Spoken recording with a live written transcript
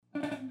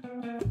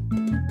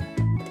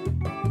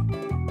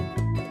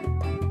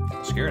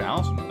scared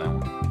Allison with that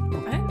one.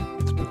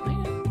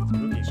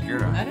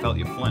 Scared her. I felt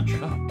you flinch. I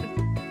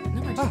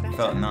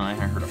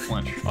heard a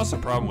flinch. That's the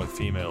problem with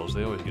females.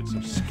 They always get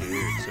so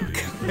scared so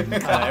easily.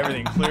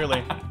 Everything,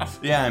 clearly.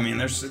 Yeah, I mean,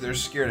 they're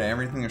scared of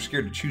everything. They're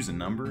scared to choose a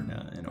number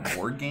in a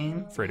board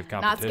game. Afraid of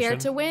competition. Not scared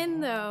to win,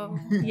 though.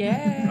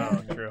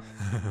 Yeah. Oh, true.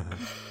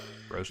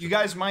 You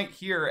guys might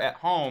hear at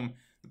home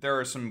that there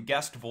are some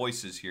guest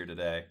voices here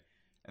today.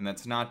 And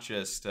that's not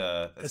just...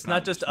 it's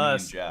not just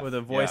us with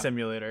a voice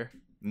emulator.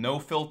 No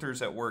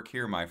filters at work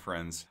here, my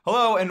friends.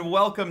 Hello, and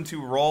welcome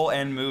to Roll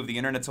and Move, the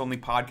internet's only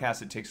podcast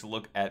that takes a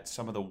look at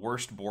some of the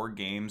worst board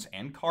games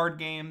and card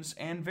games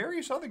and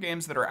various other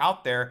games that are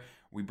out there.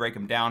 We break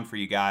them down for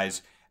you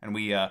guys, and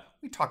we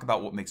talk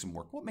about what makes them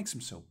work, what makes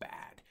them so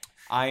bad.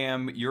 I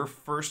am your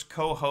first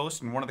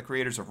co-host and one of the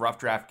creators of Rough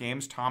Draft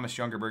Games, Thomas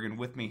Youngerberg, and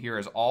with me here,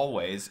 as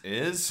always,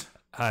 is...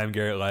 Hi, I'm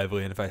Garrett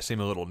Lively, and if I seem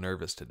a little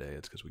nervous today,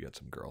 it's because we got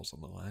some girls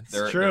on the line.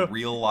 They're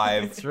real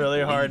live It's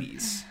really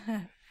ladies.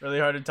 Really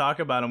hard to talk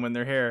about them when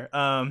they're here.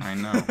 I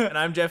know. And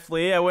I'm Jeff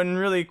Lee. I wouldn't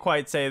really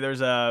quite say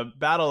there's a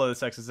battle of the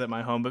sexes at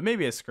my home, but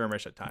maybe a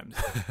skirmish at times.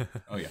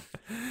 Oh, yeah.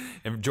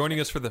 And joining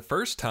us for the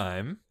first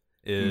time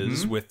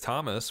is with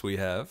Thomas, we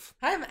have...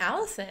 Hi, I'm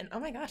Allison. Oh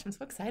my gosh, I'm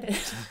so excited.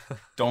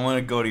 Don't let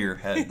it go to your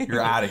head.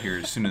 You're out of here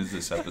as soon as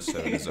this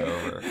episode is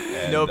over.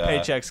 And, no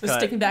paychecks Just cut.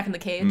 stick me back in the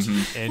cage.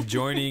 And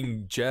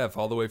joining Jeff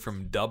all the way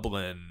from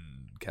Dublin,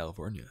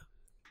 California.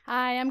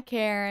 Hi, I'm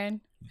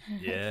Karen.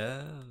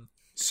 Yeah.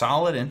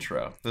 Solid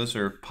intro. Those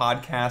are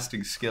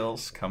podcasting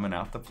skills coming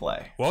out to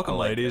play. Welcome,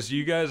 like ladies.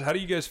 You guys, how do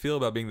you guys feel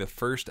about being the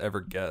first ever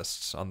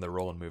guests on the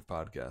Roll and Move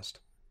podcast?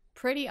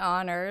 Pretty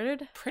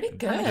honored. Pretty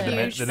good. I'm a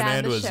huge The fan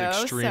demand of the was show,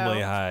 extremely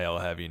so- high, I'll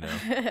have you know.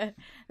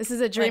 This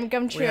is a dream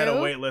come true. We had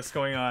a wait list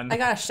going on. I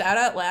got a shout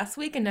out last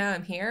week and now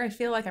I'm here. I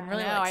feel like I'm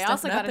really I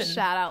also got a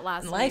shout out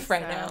last in week. life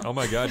right so- now. Oh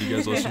my god, you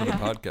guys listen to the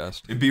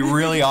podcast. It'd be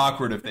really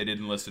awkward if they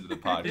didn't listen to the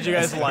podcast. Did you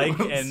guys like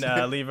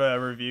and leave a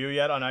review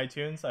yet on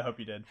iTunes? I hope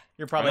you did.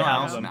 You're probably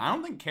half of them. I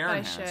don't think Karen I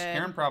has. should.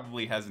 Karen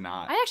probably has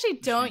not. I actually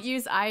don't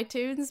use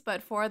iTunes,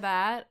 but for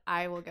that,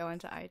 I will go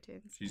into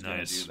iTunes. She's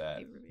Nice. gonna do that.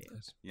 Leave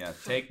reviews. Yeah,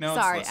 take notes,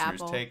 Sorry, listeners.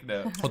 Apple. Take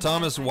notes. Well,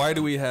 Thomas, why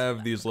do we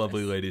have these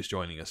lovely ladies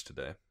joining us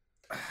today?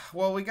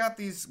 Well, we got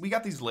these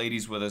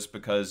ladies with us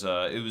because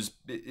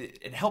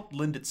it helped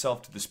lend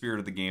itself to the spirit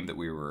of the game that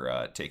we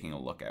were taking a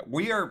look at.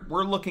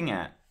 We're looking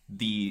at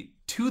the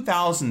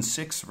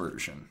 2006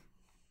 version,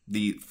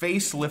 the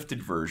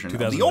facelifted version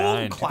of the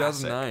old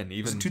classic. 2009,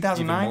 even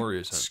 2009. even more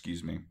recent.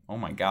 Excuse me. Oh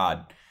my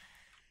God.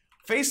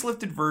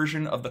 Facelifted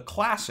version of the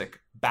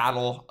classic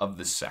Battle of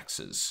the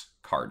Sexes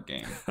card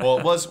game. Well,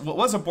 it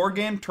was a board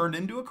game turned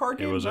into a card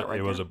game. It was Is that right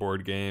it was there? a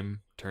board game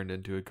turned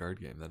into a card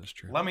game. That is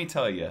true. Let me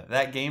tell you,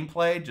 that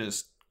gameplay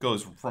just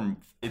goes from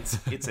it's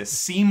a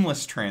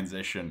seamless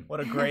transition. What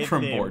a great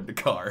from theme. board to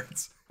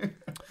cards.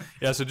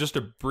 Yeah, so just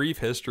a brief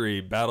history.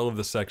 Battle of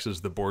the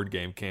Sexes, the board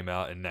game, came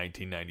out in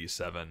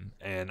 1997,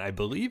 and I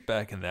believe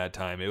back in that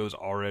time it was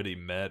already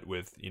met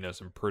with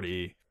some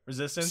pretty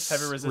Resistance?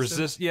 Heavy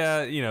resistance?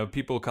 Yeah,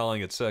 people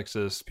calling it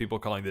sexist, people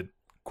calling the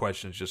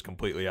questions just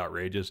completely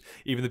outrageous.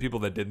 Even the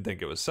people that didn't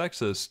think it was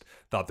sexist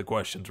thought the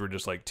questions were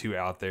just like too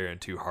out there and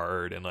too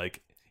hard, and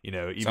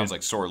even Sounds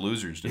like sore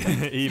losers to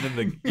me. even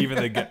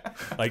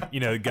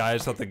the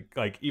guys thought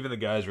even the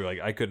guys were like,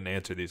 I couldn't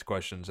answer these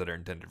questions that are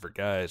intended for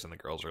guys, and the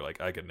girls were like,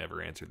 I could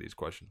never answer these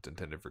questions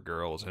intended for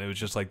girls. And it was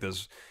just like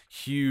this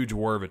huge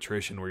war of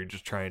attrition where you're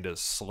just trying to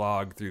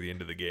slog through the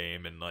end of the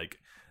game and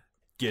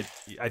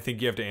I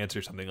think you have to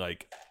answer something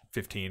like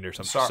 15 or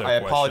something. Sorry, I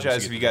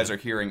apologize if you guys are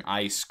hearing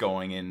ice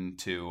going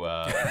into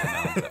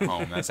at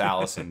home. That's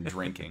Allison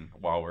drinking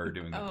while we're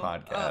doing the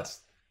podcast.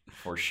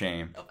 For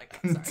shame. Oh my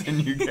god, sorry.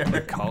 Continue,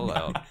 Garrett. Call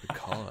out.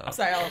 I'm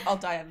sorry, I'll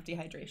die of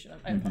dehydration.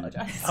 I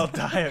apologize. I'll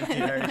die of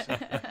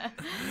dehydration.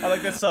 I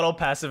like the subtle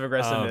passive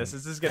aggressiveness.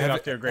 This is getting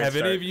off to a great Have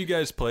start. any of you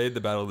guys played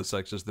the Battle of the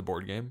Sexes, the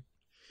board game?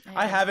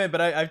 I haven't,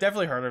 but I've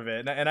definitely heard of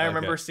it. And I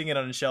remember Okay. seeing it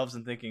on the shelves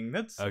and thinking,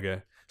 that's...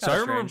 Okay. So Kinda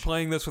I remember strange.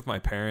 playing this with my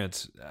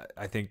parents,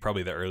 I think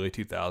probably the early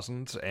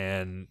 2000s.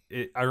 And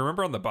I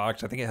remember on the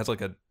box, I think it has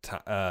like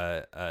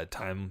a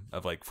time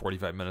of like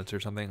 45 minutes or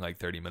something, like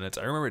 30 minutes.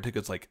 I remember it took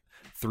us like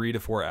 3 to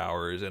 4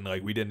 hours, and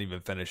like we didn't even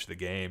finish the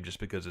game just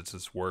because it's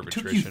this war of It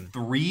took you attrition.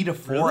 3 to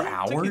 4 Really?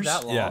 hours? It took you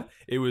that long? Yeah,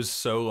 it was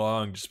so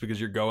long just because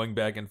you're going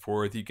back and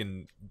forth. You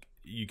can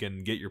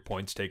get your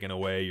points taken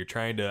away. You're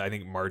trying to, I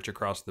think, march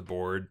across the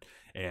board,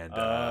 and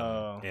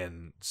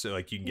so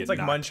like you can get It's like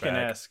knocked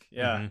Munchkin-esque. back.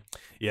 Yeah. Mhm.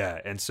 Yeah,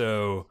 and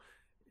so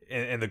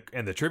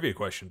and the trivia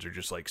questions are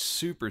just like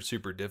super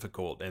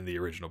difficult in the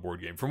original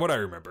board game from what I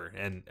remember,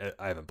 and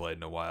I haven't played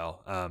in a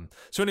while.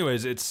 So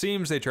anyways, it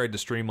seems they tried to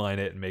streamline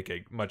it and make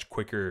a much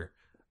quicker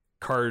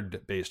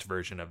card based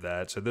version of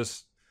that. So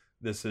this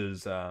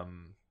is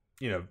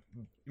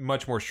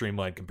much more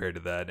streamlined compared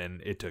to that, and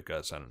it took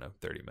us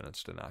 30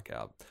 minutes to knock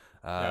out.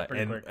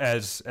 Pretty And quick.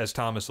 as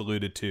Thomas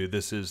alluded to,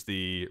 this is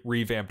the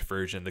revamped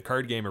version. The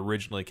card game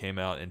originally came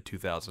out in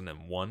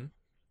 2001.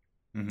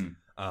 Mm-hmm.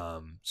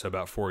 So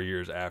about 4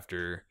 years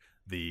after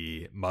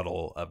the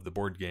model of the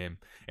board game.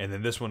 And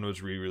then this one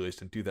was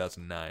re-released in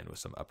 2009 with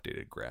some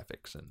updated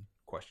graphics and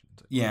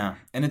questions. Yeah,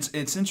 and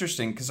it's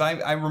interesting because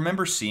I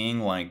remember seeing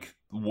like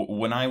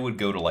when I would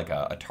go to like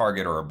a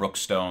Target or a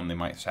Brookstone, they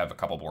might have a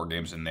couple board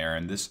games in there,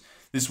 and this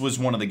was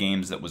one of the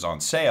games that was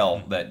on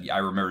sale that I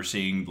remember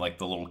seeing like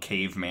the little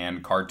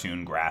caveman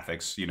cartoon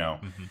graphics,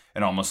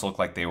 it almost looked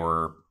like they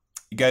were.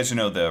 You guys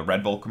know the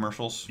Red Bull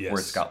commercials where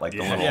it's got like the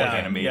little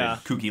animated,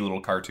 kooky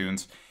little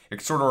cartoons.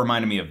 It sort of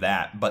reminded me of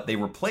that, but they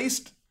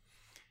replaced.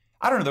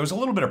 I don't know. There was a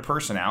little bit of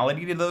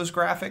personality to those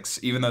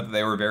graphics, even though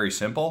they were very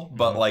simple.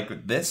 But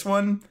like this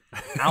one,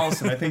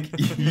 Allison, I think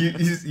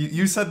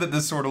you said that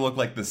this sort of looked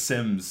like The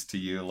Sims to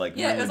you. Like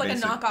yeah, really it was like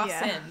basic. a knockoff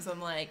Sims.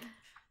 I'm like,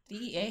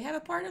 DEA have a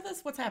part of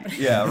this? What's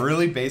happening? Yeah,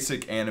 really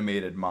basic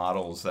animated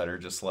models that are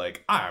just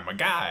like, I'm a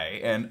guy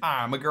and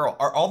I'm a girl.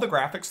 Are all the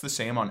graphics the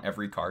same on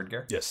every card,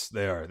 Gare? Yes,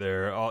 they are.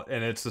 They're all,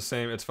 and it's the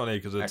same. It's funny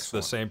because it's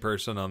the same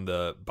person on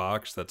the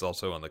box that's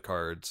also on the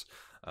cards.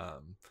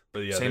 But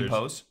yeah, same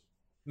pose.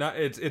 Not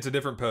it's a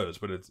different pose,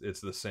 but it's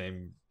the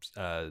same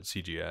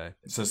CGI.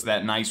 So it's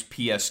that nice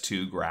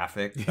PS2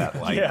 graphic that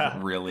like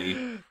really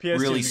PS2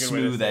 really is a good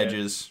way to smooth say it.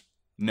 edges,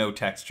 no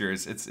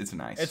textures. It's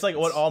nice. It's like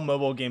what all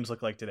mobile games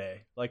look like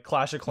today, like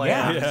Clash of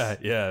Clans.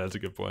 Yeah, that's a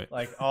good point.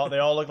 Like they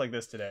all look like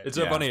this today. It's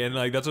so funny, and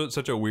like that's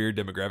such a weird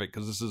demographic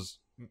because this is.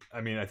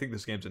 I mean, I think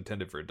this game's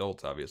intended for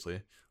adults,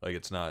 obviously. Like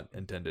it's not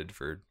intended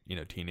for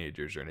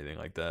teenagers or anything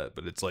like that.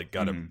 But it's like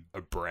got a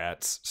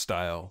Bratz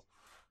style,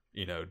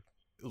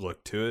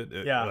 look to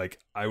it. Like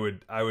I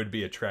would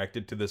be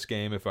attracted to this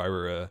game if I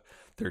were a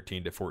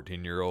 13 to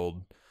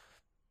 14-year-old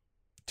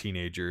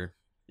teenager.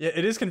 Yeah,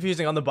 it is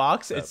confusing. On the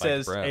box, it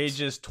says Bratz.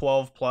 ages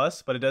 12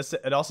 plus, but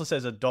it also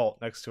says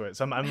adult next to it.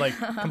 So I'm like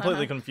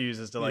completely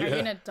confused as to like Are you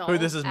an adult who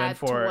this is meant at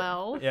for.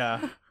 12?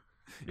 Yeah.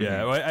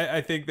 Yeah, well,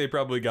 I think they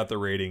probably got the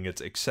rating.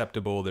 It's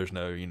acceptable. There's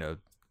no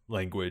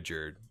language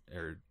or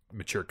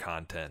mature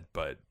content,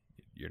 but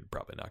you're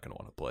probably not going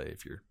to want to play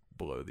if you're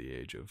below the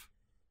age of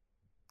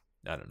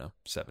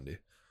 70.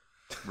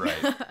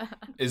 Right.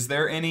 Is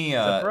there any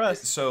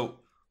so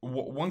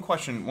one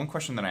question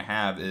that I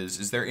have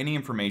is there any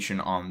information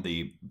on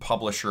the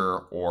publisher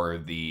or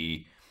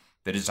the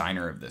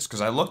designer of this?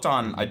 Because I looked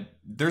on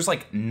there's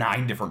like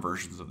 9 different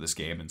versions of this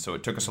game, and so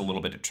it took us a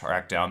little bit to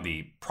track down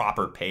the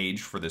proper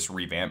page for this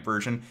revamped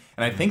version,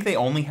 and I think they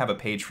only have a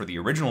page for the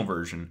original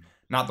version,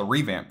 not the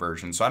revamped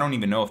version. So I don't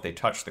even know if they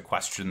touched the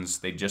questions.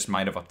 They just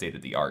might have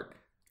updated the art.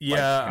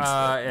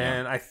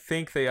 And I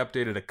think they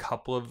updated a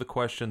couple of the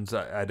questions.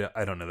 I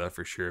don't know that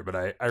for sure, but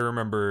I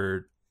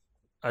remember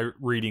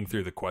reading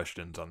through the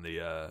questions on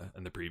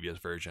in the previous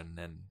version,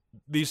 and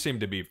these seem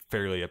to be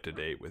fairly up to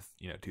date with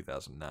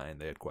 2009.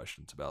 They had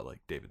questions about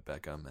like David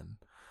Beckham and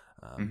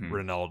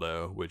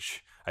Ronaldo,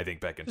 which I think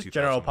back in 2000,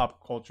 general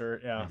pop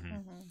culture. Yeah.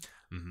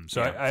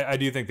 So I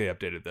do think they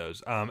updated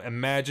those.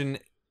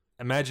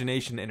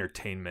 Imagination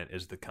Entertainment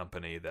is the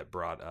company that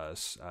brought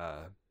us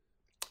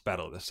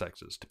Battle of the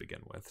Sexes to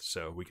begin with,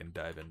 so we can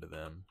dive into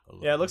them a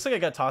little Yeah, it looks like it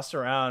got tossed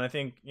around. I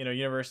think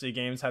University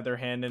Games had their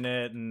hand in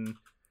it, and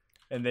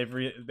they've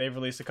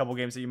released a couple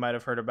games that you might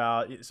have heard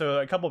about. So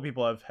a couple of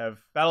people have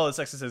Battle of the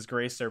Sexes has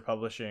graced their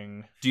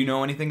publishing. Do you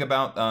know anything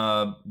about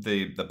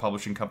the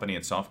publishing company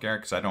itself,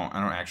 Garrett? Because I don't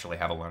actually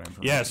have a lot of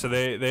information. Yeah, so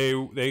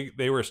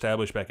they were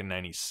established back in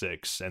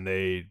 '96, and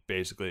they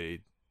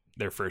basically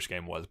their first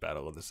game was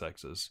Battle of the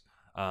Sexes.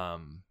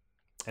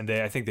 And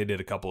I think they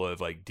did a couple of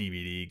like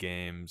DVD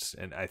games,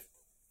 and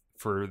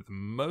for the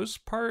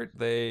most part,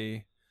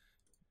 they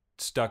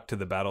stuck to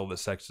the Battle of the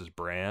Sexes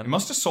brand. It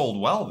must have sold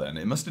well then.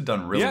 It must have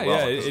done really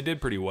well. Yeah, it did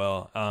pretty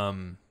well. I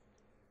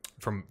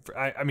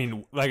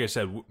mean, like I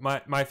said,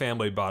 my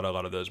family bought a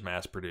lot of those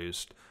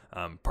mass-produced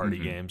party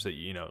games that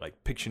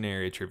like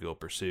Pictionary, Trivial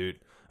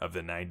Pursuit of the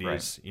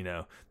 '90s.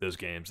 Right. Those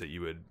games that you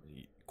would.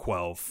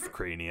 Quelf,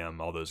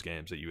 Cranium, all those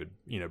games that you would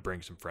but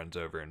bring some friends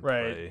over and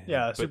play.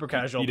 Yeah, super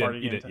casual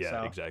party game.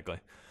 Yeah, exactly.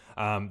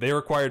 They were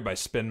acquired by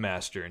Spin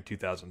Master in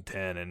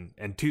 2010,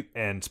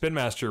 and Spin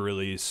Master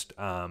released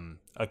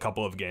a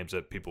couple of games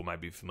that people might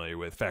be familiar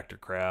with: Factor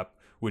Crap,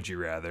 Would You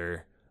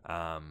Rather,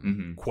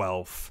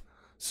 Quelf.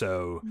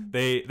 So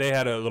they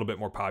had a little bit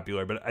more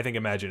popular, but I think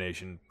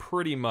Imagination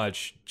pretty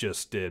much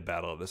just did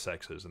Battle of the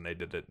Sexes, and they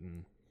did it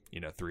in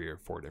 3 or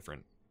 4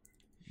 different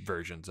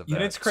versions of that.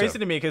 And it's crazy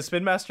to me because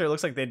Spin Master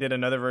looks like they did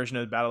another version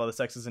of Battle of the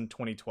Sexes in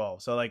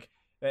 2012. So like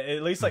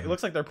at least like it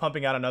looks like they're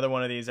pumping out another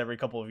one of these every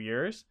couple of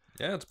years.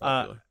 Yeah, it's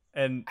popular.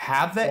 And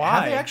have they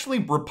actually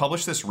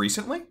republished this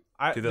recently?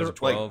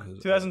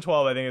 2012.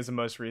 2012, I think, is the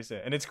most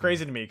recent, and it's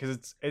crazy to me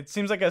because it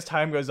seems like as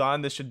time goes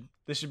on, this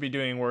should be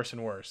doing worse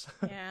and worse.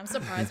 Yeah, I'm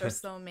surprised they're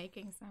still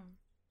making some.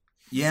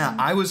 Yeah,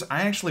 I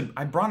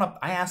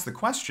asked the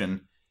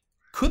question: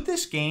 could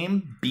this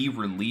game be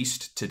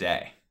released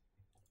today?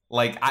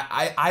 Like,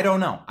 I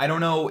don't know. I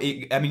don't know.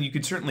 I mean, you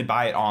could certainly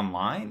buy it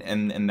online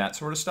and that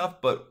sort of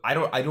stuff, but I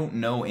don't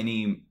know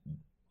any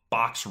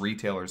box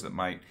retailers that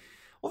might.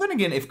 Well, then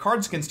again, if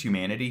Cards Against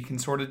Humanity can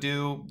sort of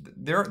do,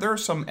 there are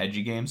some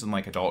edgy games and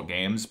like adult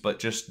games, but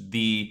just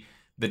the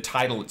the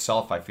title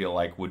itself, I feel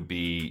like, would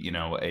be, you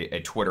know, a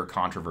Twitter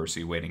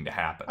controversy waiting to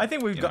happen. I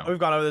think we've you know? we've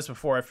gone over this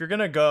before. If you're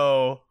gonna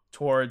go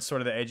towards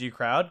sort of the edgy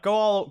crowd, go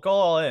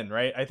all in,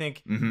 right? I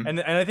think, and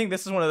I think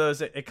this is one of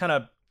those. It kind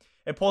of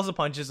pulls the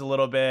punches a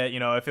little bit.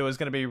 You know, if it was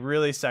gonna be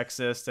really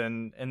sexist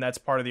and that's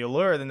part of the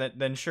allure,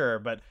 then sure.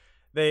 But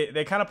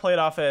they kind of play it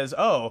off as,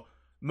 oh,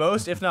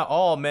 most, if not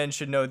all, men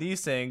should know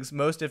these things.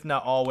 Most, if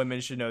not all, women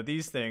should know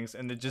these things.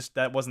 And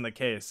that wasn't the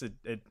case.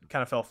 It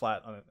kind of fell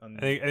flat on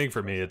it. I think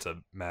for me, it's a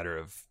matter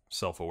of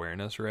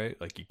self-awareness, right?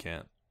 Like you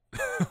can't,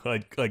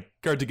 like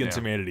Cards Against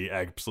Humanity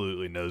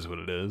absolutely knows what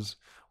it is,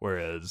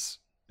 whereas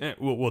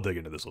we'll dig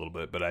into this a little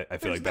bit, but I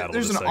feel like Battle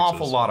there's of the an Sexes,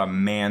 awful lot of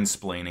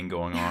mansplaining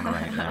going on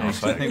right now.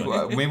 So I think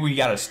maybe we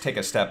got to take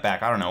a step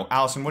back. I don't know,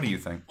 Allison, what do you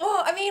think?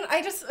 Well, I mean,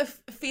 I just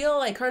feel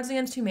like Cards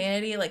Against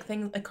Humanity, like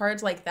things, like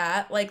cards like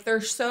that, like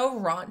they're so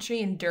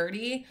raunchy and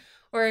dirty.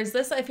 Whereas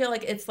this, I feel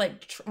like it's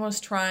like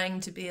almost trying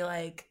to be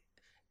like,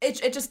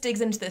 it just digs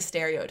into the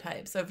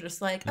stereotypes of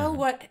just like, oh,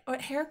 what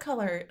hair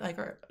color like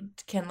or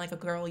can like a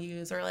girl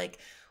use, or like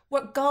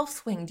what golf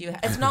swing do you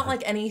have? It's not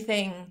like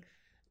anything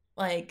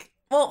like.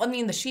 Well, I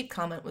mean, the sheep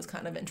comment was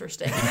kind of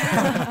interesting. Like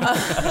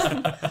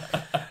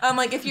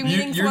if you're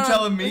meeting You're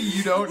telling me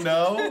you don't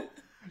know?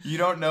 You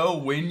don't know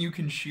when you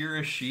can shear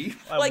a sheep?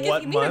 Like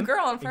if you meet a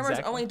girl on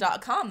Exactly.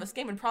 farmersonly.com, this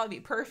game would probably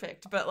be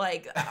perfect. But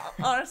like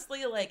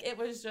honestly, like it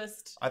was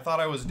just I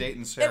thought I was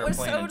dating Sarah it was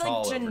Plain so and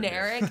Tall like over here.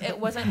 generic. It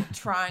wasn't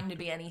trying to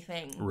be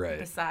anything Right.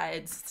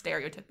 besides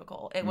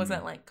stereotypical. It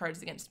wasn't like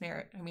Cards Against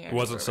Humanity. It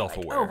wasn't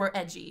self-aware. Like, oh, we're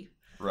edgy.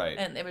 Right.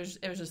 And it was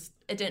just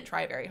it didn't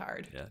try very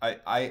hard. Yeah.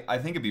 I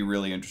think it'd be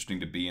really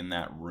interesting to be in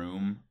that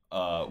room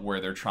where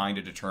they're trying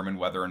to determine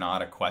whether or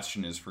not a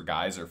question is for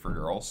guys or for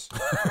girls.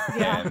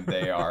 And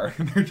they're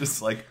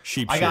just like,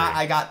 Sheep I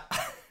got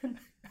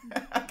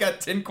I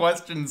got 10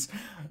 questions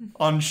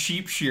on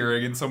sheep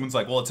shearing, and someone's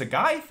like, well, it's a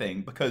guy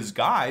thing because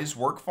guys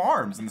work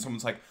farms, and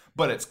someone's like,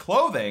 but it's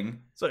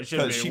clothing, So it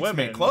shouldn't because be sheep women.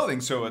 make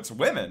clothing, so it's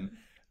women.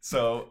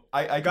 So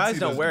I can Guys see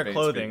don't those wear debates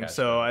being clothing, hashed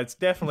so out. it's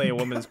definitely a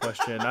woman's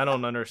question. I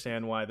don't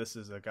understand why this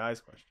is a guy's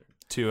question.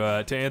 To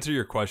answer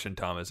your question,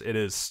 Thomas, it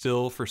is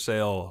still for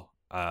sale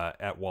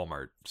at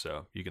Walmart,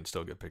 so you can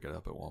still pick it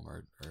up at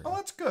Walmart. Oh,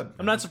 that's good.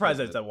 I'm not surprised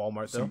that it's at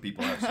Walmart though. Some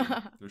people have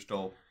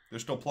seen. They're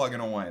still plugging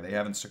away. They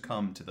haven't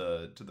succumbed to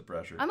the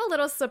pressure. I'm a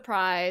little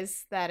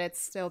surprised that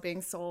it's still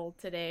being sold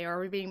today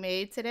or being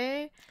made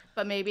today,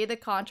 but maybe the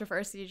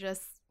controversy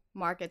just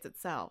markets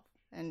itself.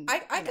 And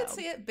I could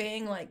see it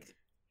being like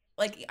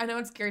I know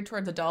it's geared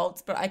towards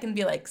adults, but I can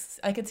be like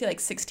I could see like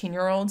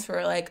 16-year-olds who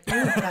are like,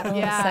 ooh, Battle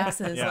of the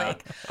Sexes, Yeah.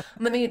 like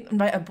let me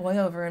invite a boy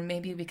over and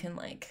maybe we can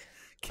like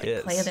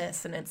Kiss. play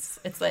this, and it's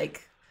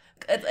like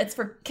it's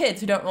for kids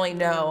who don't really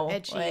know.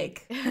 edgy.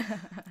 Like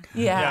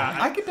Yeah,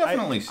 I could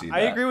definitely see that. I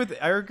agree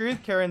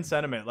with Karen's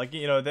sentiment. Like,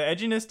 you know, the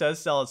edginess does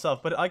sell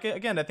itself, but like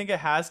again, I think it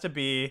has to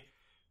be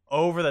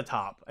over the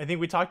top. I think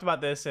we talked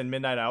about this in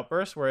Midnight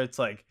Outburst, where it's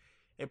like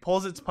it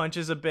pulls its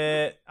punches a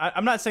bit.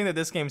 I'm not saying that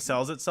this game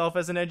sells itself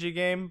as an edgy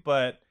game,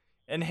 but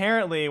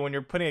inherently, when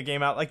you're putting a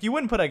game out, like you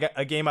wouldn't put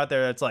a game out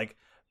there that's like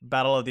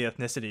Battle of the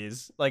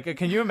Ethnicities. Like,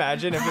 can you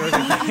imagine if there was a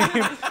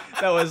game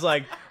that was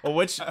like, well,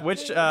 which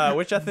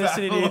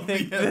ethnicity do you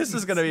think this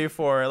is going to be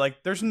for?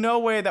 Like, there's no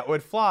way that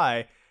would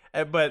fly.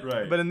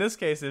 But in this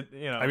case, it,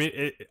 you know, I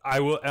mean, I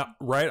will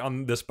right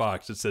on this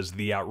box. It says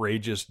the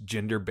outrageous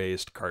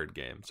gender-based card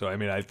game. So I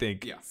mean, I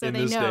think so in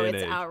they this know day and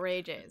it's age,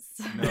 outrageous.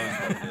 Knows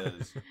what it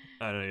is.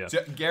 I don't know. Yeah.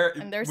 Garrett,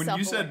 And they're when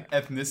you said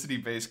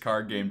ethnicity-based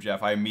card game,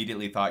 Jeff, I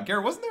immediately thought,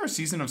 Garrett, wasn't there a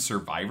season of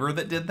Survivor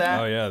that did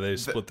that? Oh yeah, they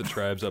split the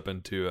tribes up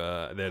into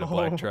they had a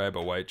black tribe,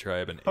 a white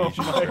tribe, an Oh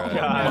Asian my tribe.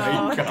 God.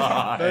 Oh my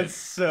God. that's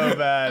so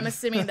bad. I'm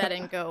assuming that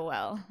didn't go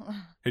well.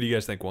 Who do you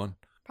guys think won?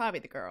 Probably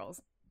the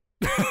girls.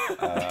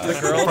 The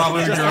girls,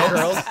 Probably the just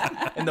girls. the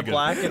girls in the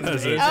black and the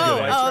That's Asian a- Oh,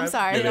 white I'm tribe.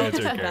 sorry. Good don't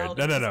answer, tell.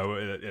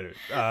 Karen.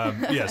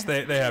 No. Yes,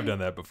 they have done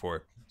that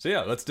before. So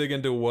yeah, let's dig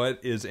into what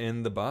is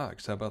in the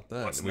box. How about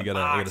that? We got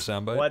a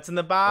soundbite. What's in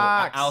the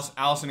box?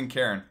 Allison and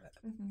Karen.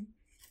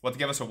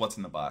 Give us a what's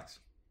in the box.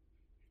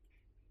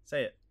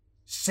 Say it.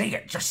 Say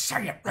it. Just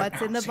say it. right What's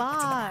now. in the Say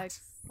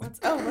what's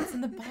box? what's in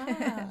the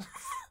box?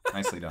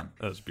 Nicely done.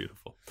 That was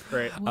beautiful.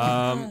 Great.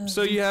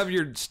 So you have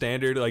your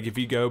standard, like if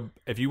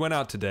you went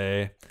out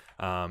today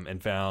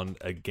and found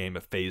a game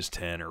of Phase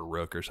 10 or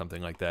Rook or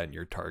something like that in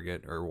your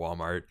Target or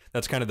Walmart,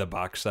 that's kind of the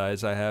box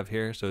size I have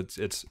here. So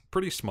it's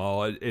pretty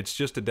small. It's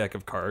just a deck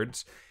of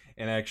cards.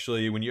 And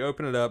actually, when you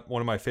open it up,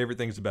 one of my favorite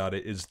things about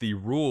it is the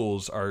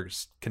rules are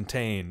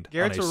contained.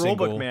 Garrett's on a a rulebook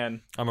single,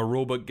 man. I'm a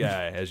rulebook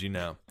guy, as you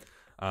know.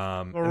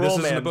 And rule this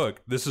isn't a man.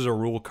 book. This is a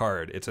rule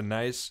card. It's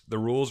the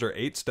rules are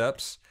 8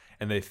 steps,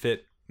 and they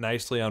fit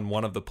nicely on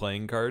one of the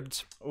playing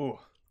cards. Ooh.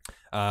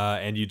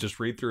 And you just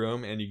read through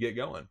them and you get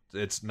going.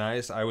 It's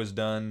nice. I was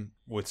done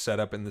with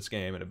setup in this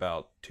game in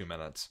about 2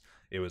 minutes.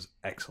 It was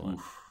excellent.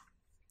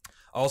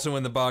 Also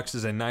in the box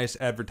is a nice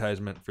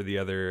advertisement for the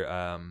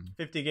other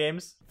 50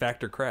 games.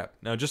 Factor Crap.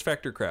 No, just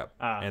Factor Crap.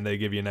 Ah. And they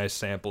give you a nice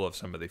sample of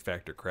some of the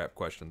Factor Crap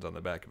questions on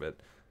the back of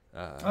it.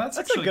 That's That's a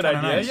actually good kinda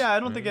idea. nice. Yeah, I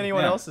don't think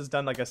anyone Yeah. else has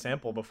done like a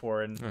sample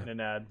before in an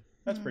ad.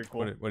 That's pretty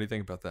cool. What do you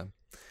think about that?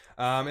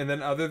 And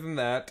then other than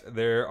that,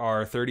 there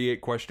are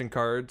 38 question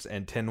cards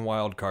and 10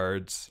 wild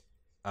cards.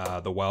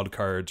 The wild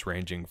cards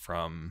ranging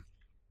from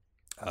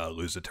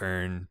lose a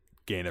turn,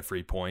 gain a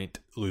free point,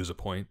 lose a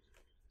point.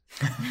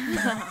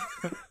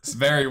 It's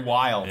very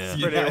wild. Yeah.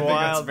 Pretty I think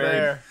wild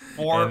there.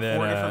 Four And then,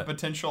 different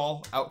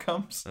potential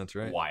outcomes. That's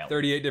right. Wild.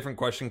 38 different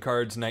question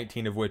cards,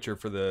 19 of which are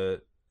for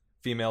the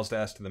females to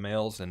ask to the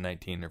males, and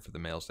 19 are for the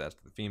males to ask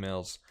to the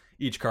females.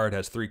 Each card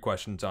has 3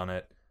 questions on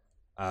it,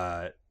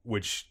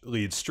 which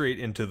leads straight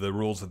into the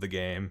rules of the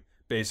game.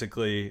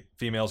 Basically,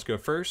 females go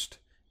first.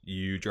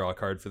 You draw a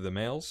card for the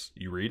males.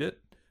 You read it.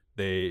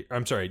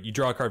 You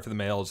draw a card for the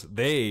males.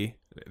 They,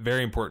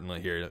 very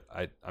importantly here,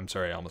 I'm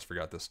sorry, I almost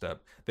forgot this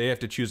step. They have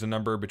to choose a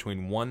number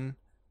between 1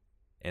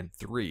 and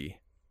 3.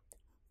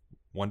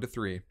 1 to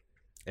 3.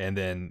 And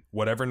then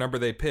whatever number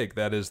they pick,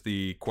 that is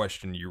the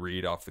question you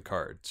read off the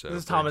card. So This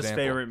is for Thomas'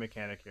 example- favorite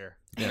mechanic here.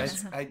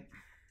 Yes.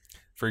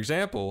 For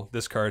example,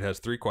 this card has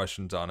 3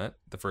 questions on it.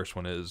 The first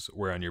one is,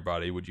 where on your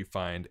body would you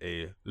find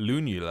a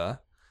lunula?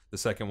 The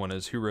second one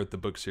is, who wrote the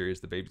book series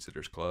The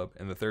Babysitter's Club?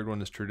 And the third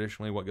one is,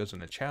 traditionally, what goes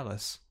in a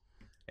chalice?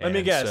 Let me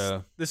And guess.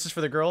 so- This is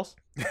for the girls?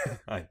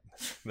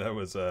 that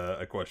was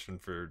a question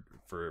for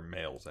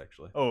males,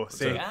 actually. Oh,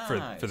 see.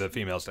 For the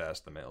females to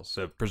ask the males.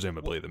 So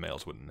presumably the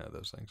males wouldn't know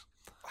those things.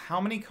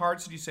 How many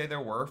cards did you say there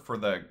were for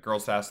the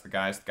girls to ask the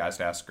guys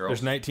to ask girls?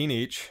 There's 19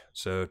 each,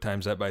 so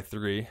times that by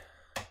 3,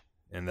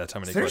 and that's how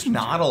many There's questions.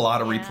 not you a have.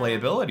 lot of Yeah.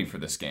 replayability for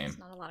this game. It's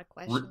not a lot of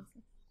questions.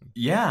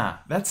 Yeah,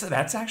 that's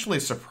actually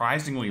a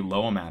surprisingly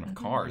low amount of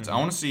cards. I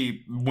want to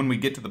see when we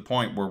get to the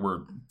point where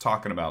we're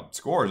talking about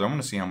scores. I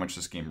want to see how much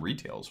this game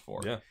retails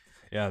for.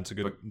 Yeah, it's a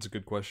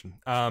good question.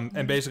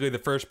 And basically, the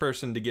first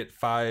person to get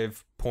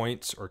 5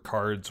 points or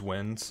cards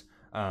wins.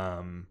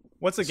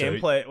 What's the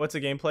gameplay? What's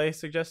the gameplay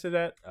suggested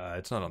at?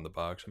 It's not on the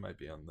box. It might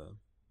be on the.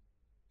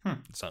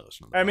 It's not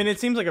listed on the I mean, box. it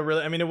seems like it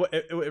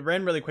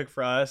ran really quick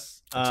for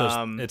us.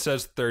 It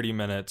says 30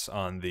 minutes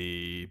on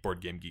the Board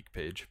Game Geek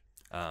page.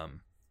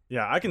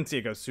 Yeah, I can see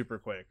it goes super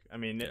quick. I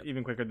mean, Yeah.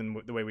 even quicker than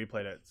the way we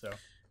played it. So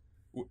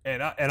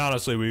And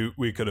honestly,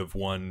 we could have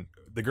won.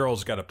 The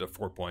girls got up to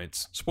 4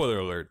 points. Spoiler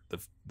alert: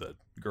 the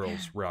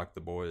girls rocked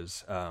the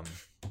boys.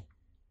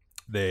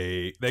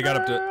 They got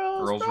up to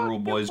Girls rule,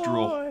 boys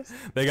drool.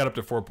 They got up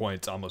to 4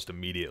 points almost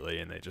immediately,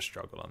 and they just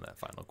struggled on that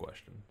final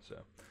question.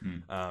 So,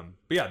 but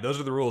yeah, those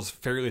are the rules.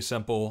 Fairly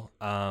simple.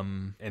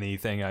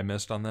 Anything I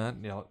missed on that?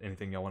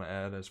 Anything y'all want to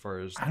add as far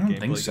as I don't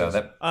think gameplay so. goes?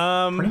 That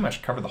pretty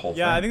much covered the whole thing.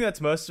 Yeah, I think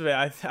that's most of it.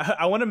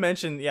 I want to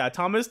mention,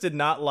 Thomas did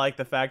not like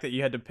the fact that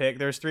you had to pick.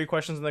 There's 3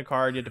 questions on the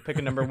card. You had to pick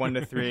a number 1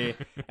 to 3,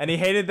 and he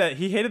hated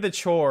the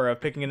chore of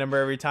picking a number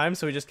every time.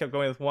 So he just kept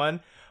going with 1.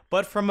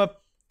 But from a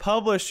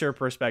publisher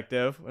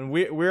perspective, and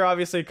we're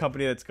obviously a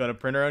company that's going to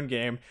print our own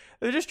game.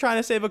 They're just trying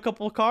to save a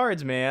couple of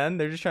cards, man.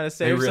 They're just trying to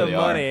save really some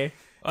are. money.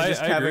 I Just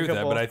have a agree with that,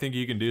 couple- but I think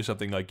you can do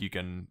something like you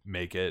can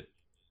make it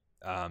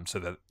so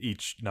that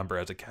each number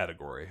has a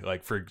category.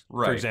 Like for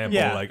example,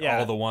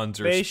 all the ones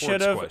are They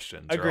sports should've-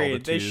 questions. or all the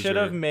Agreed. They twos should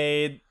are- have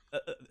made.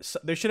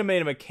 They should have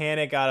made a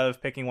mechanic out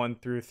of picking 1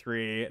 through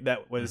 3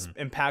 that was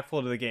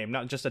impactful to the game,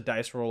 not just a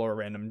dice roll or a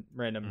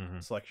random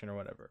selection or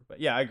whatever. But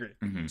yeah, I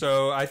agree.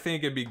 So I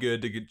think it'd be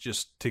good to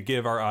to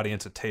give our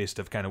audience a taste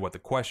of kind of what the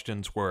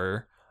questions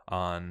were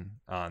on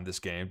this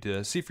game,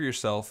 to see for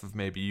yourself if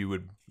maybe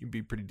you'd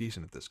be pretty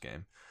decent at this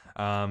game.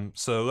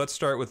 So let's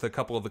start with a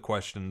couple of the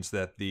questions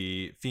that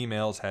the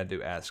females had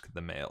to ask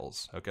the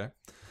males. Okay.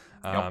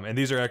 And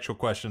these are actual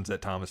questions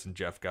that Thomas and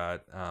Jeff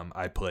got.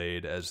 I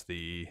played as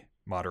the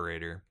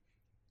moderator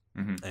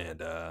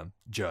and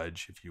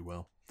judge, if you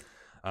will.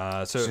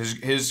 So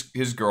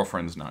his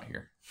girlfriend's not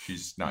here.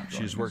 She's not.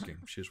 she's joining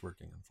us.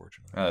 working,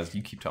 unfortunately.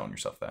 You keep telling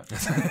yourself that.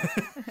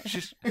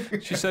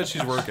 She said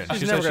she's working.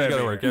 She never says she's gonna got to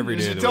be work here. every You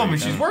day. should of the tell me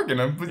week. she's working.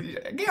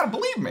 You gotta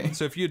believe me.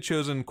 So if you had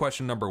chosen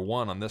question number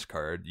 1 on this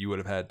card, you would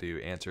have had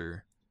to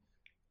answer,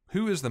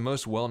 who is the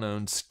most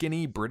well-known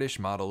skinny British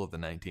model of the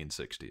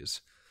 1960s?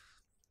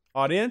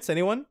 Audience,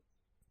 anyone?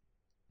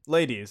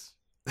 Ladies,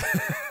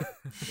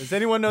 does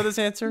anyone know this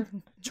answer?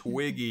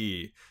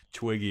 Twiggy,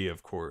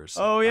 of course.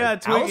 Oh yeah,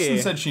 Twiggy. Allison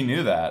said she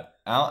knew that.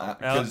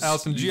 'Cause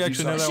Allison, did you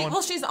actually know that one?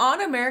 Well, she's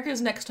on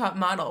America's Next Top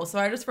Model, so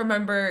I just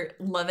remember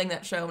loving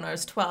that show when I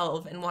was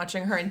 12 and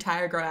watching her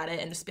entire grow at it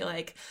and just be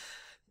like,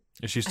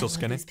 Is she I still love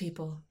skinny? these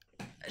people.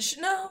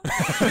 No,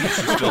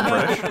 Still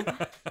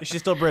British. Is she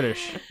still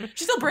British?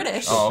 she's still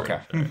British. Oh, okay.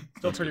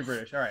 Still pretty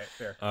British. All right,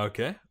 fair.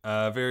 Okay,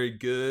 very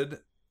good.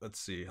 Let's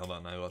see. Hold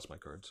on, I lost my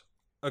cards.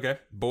 Okay,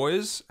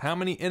 boys, how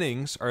many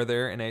innings are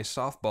there in a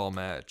softball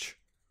match?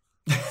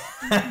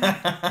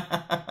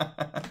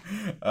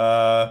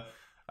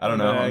 I don't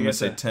know. I I'm gonna guess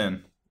say a-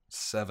 10.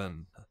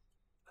 7.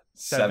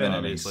 Seven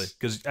Obviously, innings.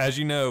 because as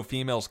you know,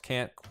 females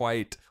can't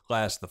quite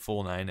last the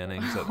full 9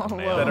 innings that the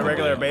male. That a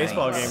regular Oh,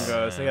 baseball nice. game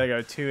goes. They gotta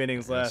go 2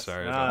 innings Yeah, less.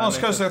 sorry Nah, about Well, it's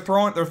that because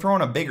they're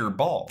throwing a bigger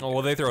ball. Oh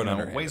well, they throw it You know,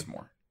 under. it weighs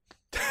more.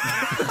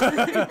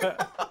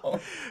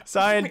 makes-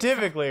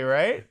 Scientifically,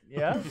 right?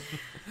 Yeah.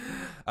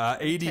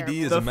 ADD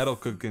is Terrible. a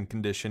medical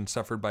condition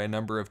suffered by a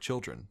number of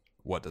children.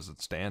 What does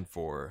it stand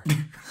for?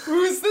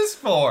 Who's this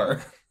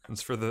for? This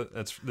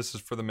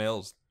is for the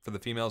males, for the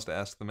females to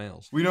ask the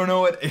males. We don't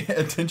know what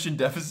attention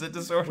deficit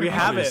disorder We is.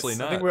 have Obviously it.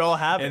 not. I think we all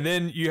have And it.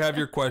 then you have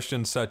your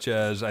questions such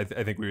as, I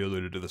think we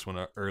alluded to this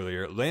one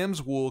earlier.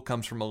 Lamb's wool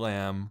comes from a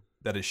lamb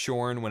that is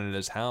shorn when it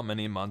is how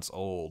many months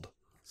old?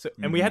 So,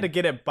 and we had to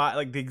get it by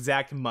like the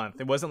exact month.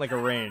 It wasn't like a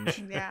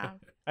range. Yeah.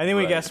 I think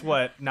we Right. guessed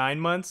what, 9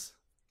 months?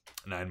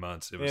 9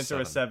 months. It The was answer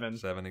was 7.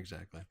 7,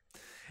 exactly.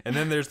 And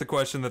then there's the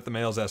question that the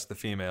males ask the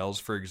females.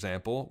 For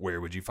example,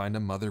 where would you find a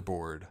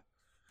motherboard?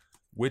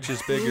 Which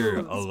is bigger, Ooh,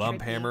 a that's lump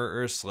tricky. hammer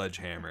or a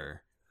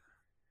sledgehammer?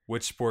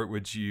 Which sport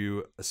would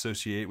you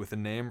associate with the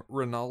name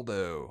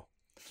Ronaldo?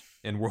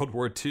 In World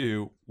War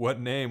II, what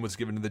name was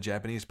given to the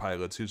Japanese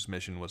pilots whose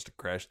mission was to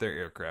crash their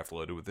aircraft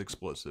loaded with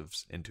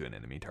explosives into an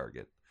enemy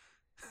target?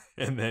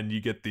 And then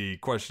you get the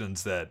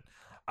questions that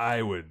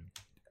I would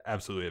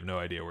absolutely have no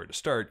idea where to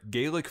start.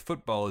 Gaelic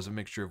football is a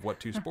mixture of what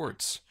two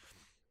sports?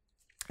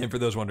 And for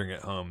those wondering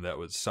at home, that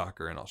was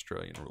soccer and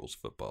Australian rules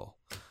football.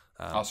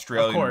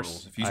 Australian Of course.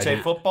 rules. If you I say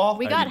did- football,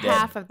 We I'd got be dead.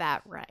 half of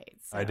that right.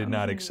 I did so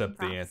not accept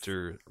the props.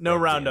 answer. No rugby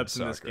and roundups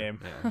in this soccer. game.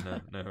 Yeah,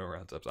 no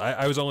roundups.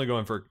 I was only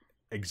going for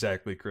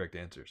exactly correct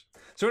answers.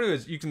 So,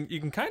 anyways, you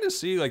can kind of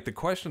see like the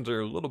questions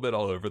are a little bit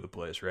all over the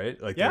place,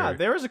 right? Like Yeah, they're-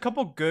 there was a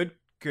couple good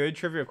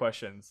trivia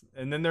questions.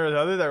 And then there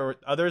were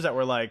others that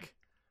were like,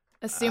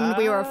 Assumed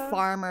we were Ah.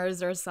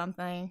 farmers or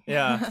something.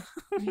 yeah.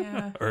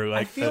 Yeah. or I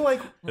like feel like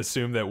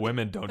assume that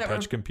women don't That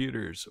touch were-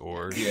 computers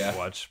or Yeah.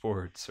 watch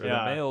sports, or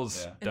Yeah. the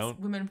males Yeah. It's don't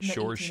women from the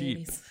shore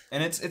sheep. 1880s.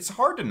 And it's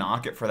hard to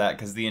knock it for that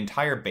because the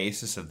entire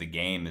basis of the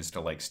game is to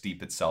like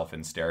steep itself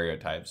in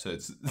stereotypes. So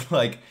it's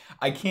like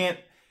I can't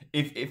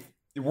if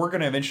we're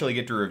gonna eventually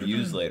get to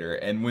reviews later,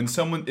 and when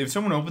someone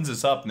opens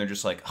this up and they're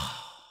just like,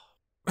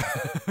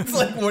 it's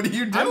like, what are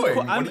you doing?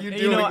 What are you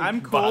doing?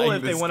 I'm cool buying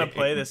if they this want to game?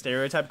 play the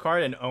stereotype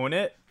card and own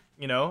it,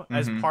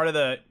 as Mhm. part of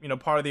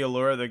the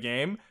allure of the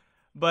game.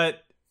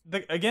 But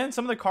again,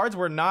 some of the cards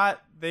were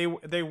not they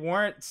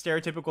weren't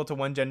stereotypical to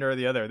one gender or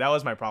the other. That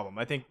was my problem.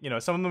 I think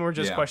some of them were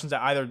just Yeah. questions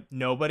that either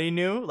nobody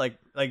knew, like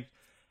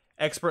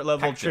expert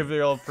level Pectin.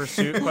 Trivial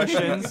Pursuit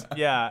questions.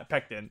 Yeah,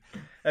 Pectin.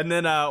 And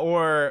then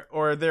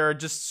or they're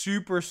just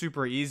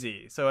super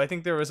easy. So I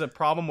think there was a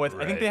problem with I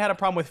think Right. they had a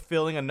problem with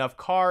filling enough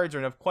cards or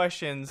enough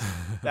questions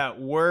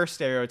that were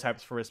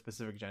stereotypes for a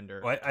specific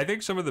gender. Well, I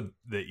think some of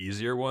the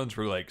easier ones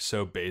were like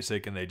so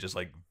basic, and they just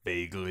like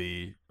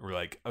vaguely were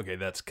like, okay,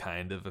 that's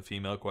kind of a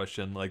female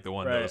question. Like the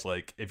one that Right. was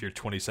like, if you're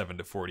 27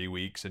 to 40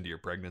 weeks into your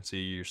pregnancy,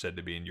 you're said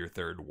to be in your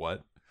third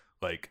what?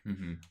 Like,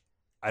 Mhm.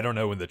 I don't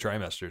know when the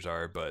trimesters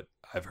are, but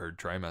I've heard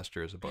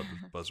trimester is a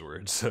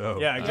buzzword. So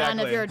Yeah, Yeah, and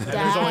exactly. if you're And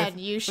there's only- dad,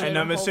 you should. And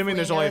I'm assuming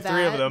there's hopefully only know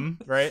 3 of that. them,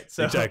 right?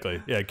 So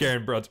Exactly. Yeah,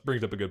 Karen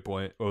brings up a good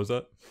point. What was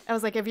that? I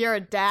was like, if you're a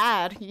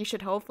dad, you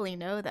should hopefully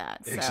know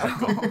that.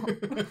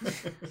 So.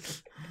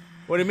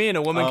 What do you mean?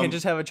 A woman Um, can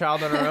just have a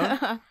child on her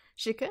own?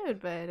 She could,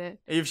 but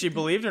If she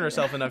believed in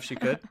herself enough, she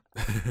could.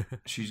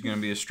 She's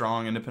gonna be a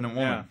strong, independent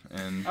woman.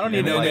 And I don't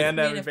need no no like- man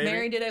to I have mean, a if baby.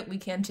 Mary did it, we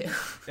can too.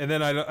 And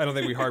then I don't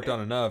think we harped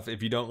on enough.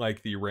 If you don't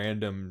like the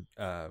random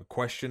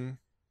question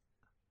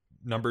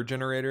number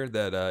generator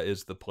that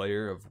is the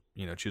player of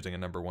choosing a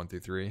number 1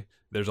 through 3,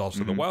 there's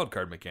also the Mhm. wild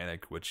card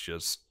mechanic, which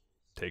just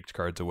takes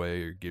cards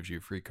away or gives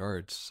you free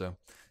cards. So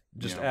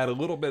just Yeah. add a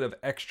little bit of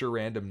extra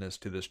randomness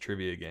to this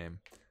trivia game.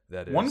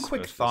 That is one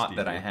quick supposed to thought steep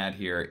that I you. had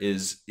here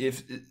is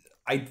if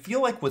I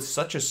feel like with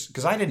such a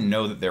because I didn't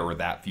know that there were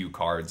that few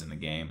cards in the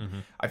game.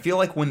 Mhm. I feel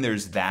like when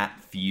there's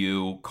that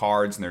few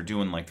cards and they're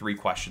doing like 3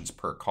 questions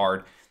per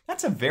card,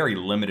 that's a very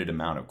limited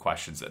amount of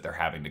questions that they're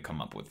having to come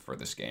up with for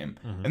this game.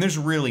 Mhm. And there's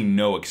really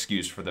no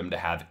excuse for them to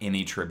have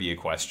any trivia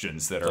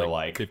questions that are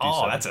like, 57.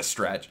 oh, that's a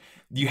stretch.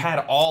 You had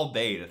all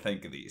day to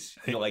think of these.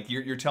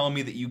 You're telling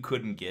me that you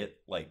couldn't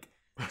get like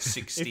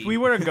 60 If we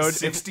were to go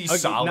 60 okay,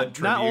 solid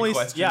trivia not only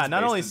questions not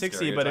based only on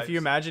 60, but if you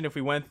stereotypes? imagine if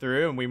we went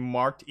through and we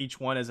marked each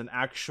one as an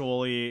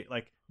actually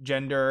like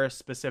gender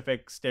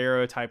specific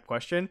stereotype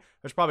question,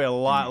 there's probably a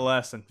lot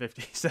less than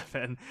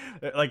 57.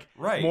 Like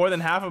Right. more than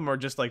half of them are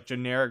just like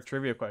generic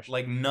trivia questions.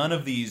 Like none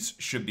of these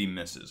should be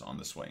misses on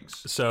the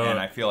swings. So- and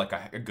I feel like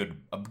a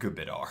good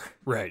bit are.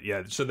 Right,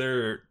 yeah. So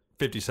there are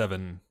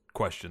 57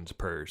 questions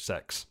per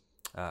sex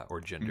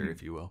or gender, Mhm.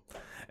 if you will.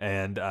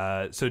 And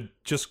so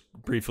just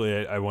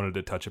briefly, I wanted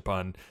to touch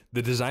upon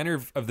the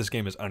designer of this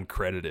game is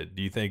uncredited.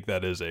 Do you think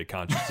that is a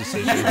conscious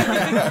decision?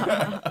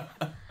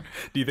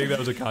 Do you think that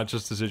was a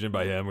conscious decision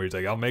by him where he's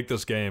like, I'll make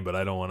this game, but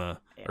I don't want to,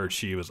 or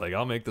she was like,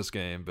 I'll make this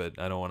game, but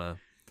I don't want to,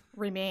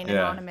 remain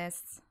Yeah.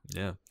 anonymous.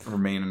 yeah.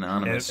 Remain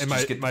anonymous. And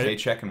Just get the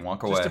paycheck and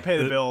walk away. just to pay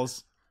the The-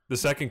 bills. The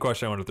second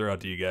question I want to throw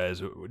out to you guys,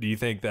 do you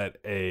think that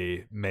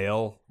a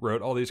male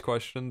wrote all these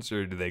questions,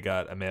 or do they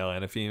got a male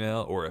and a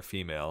female, or a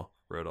female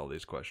wrote all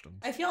these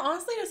questions? I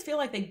just feel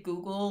like they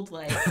Googled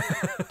like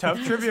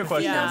Tough trivia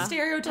questions. Yeah.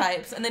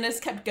 stereotypes and then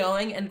just kept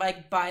going, and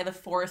like by the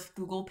 4th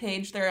Google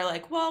page they're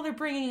like, well, they're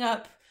bringing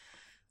up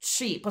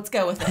cheap. Let's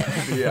go with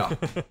it. Yeah.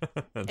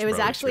 It was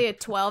actually a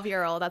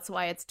 12-year-old. That's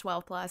why it's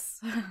 12 plus.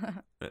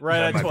 Right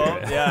That at might be 12.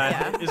 right. Yeah.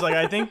 Yeah. He's like,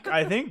 I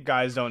think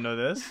guys don't know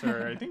this,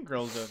 or I think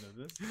girls don't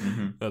know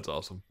this. That's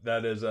awesome.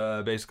 That is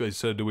basically.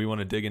 So, do we want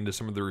to dig into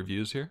some of the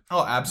reviews here?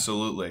 Oh,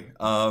 absolutely.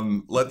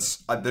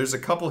 Let's. There's a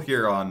couple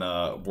here on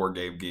Board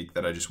Game Geek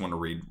that I just want to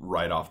read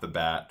right off the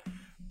bat.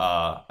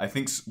 I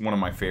think one of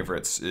my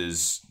favorites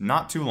is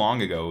not too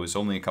long ago. It was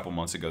only a couple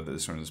months ago that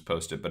this one was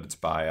posted, but it's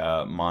by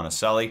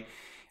Monticelli,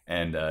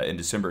 and in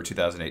December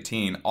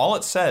 2018. All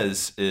it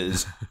says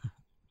is,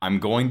 "I'm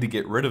going to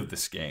get rid of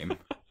this game."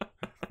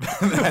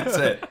 That's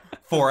it.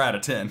 4 out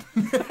of 10. 4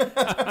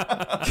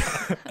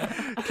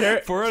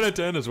 out of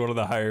 10 is one of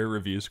the higher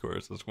review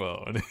scores as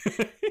well.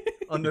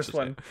 On this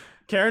one,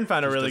 Karen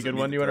found a Just really doesn't good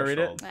meet one. the Do you want to read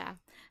it? threshold. Yeah.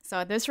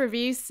 So this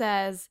review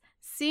says,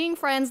 seeing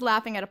friends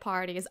laughing at a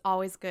party is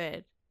always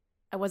good.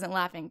 I wasn't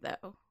laughing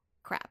though.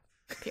 Crap.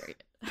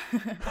 Period.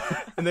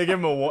 And they give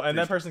him a 1, and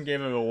that person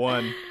gave him a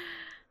 1.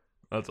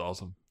 That's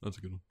awesome. That's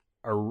a good one.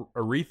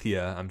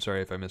 Arethea, I'm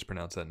sorry if I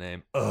mispronounced that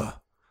name.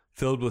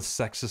 Filled with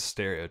sexist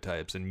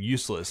stereotypes and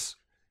useless,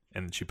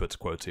 and she puts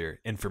quotes here,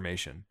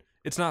 information.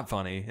 It's not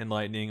funny,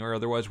 enlightening, or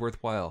otherwise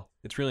worthwhile.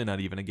 It's really not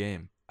even a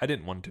game. I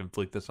didn't want to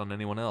inflict this on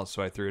anyone else,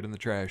 so I threw it in the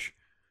trash.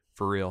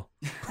 For real.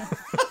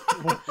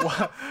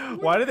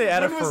 Why did they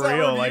add When a was for that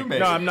real? review Like, made?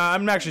 no, I'm not.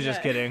 I'm actually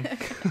just kidding.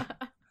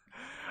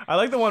 I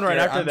like the one right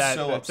Yeah, after I'm that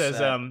so that says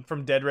upset.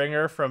 from Dead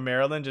Ringer from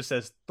Maryland, just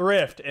says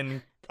thrift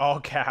in all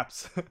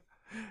caps,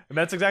 and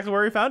that's exactly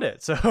where we found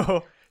it.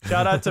 So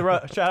shout out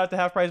to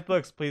Half Price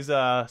Books. Please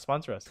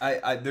sponsor us.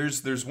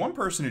 There's one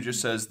person who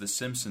just says the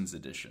Simpsons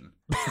edition.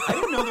 I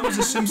didn't know there was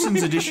a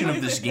Simpsons edition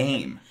of this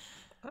game.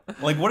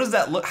 Like, what does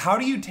that look? How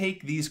do you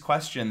take these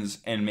questions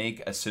and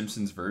make a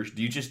Simpsons version?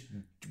 Do you just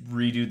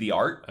redo the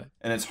art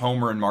and it's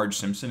Homer and Marge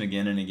Simpson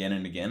again and again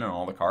and again on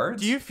all the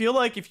cards? Do you feel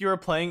like if you were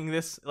playing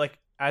this like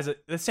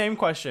the same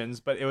questions,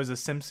 but it was a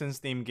Simpsons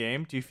themed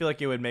game, do you feel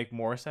like it would make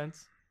more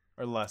sense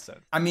or less sense?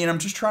 I mean, I'm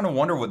just trying to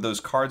wonder what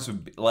those cards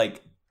would be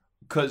like.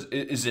 Because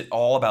is it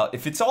all about?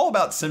 If it's all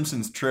about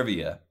Simpsons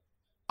trivia,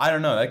 I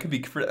don't know. That could be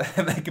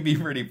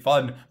pretty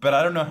fun. But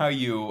I don't know how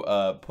you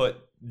put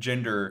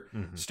gender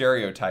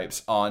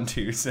stereotypes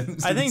onto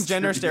Simpsons. I think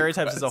gender trivia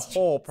stereotypes as a questions.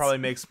 whole probably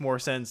makes more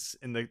sense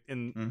in the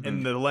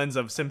lens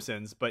of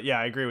Simpsons. But yeah,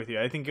 I agree with you.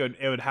 I think it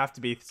would have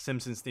to be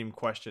Simpsons themed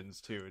questions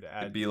too to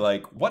add. It'd be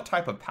like, what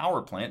type of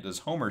power plant does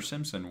Homer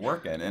Simpson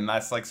work in? And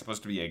that's like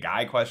supposed to be a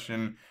guy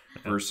question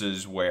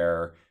versus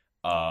where,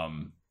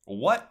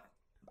 what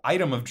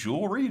item of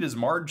jewelry does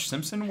Marge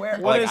Simpson wear?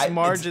 What Like, is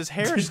Marge's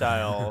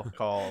hairstyle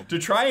called? To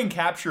try and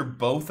capture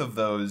both of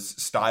those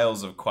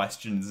styles of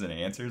questions and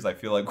answers, I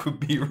feel like would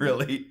be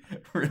really,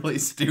 really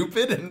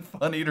stupid and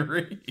funny to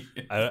read.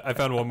 I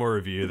found one more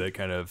review that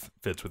kind of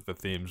fits with the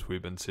themes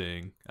we've been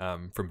seeing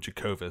from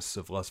Jacobus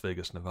of Las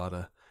Vegas,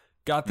 Nevada.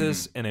 Got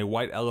this in a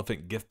white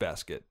elephant gift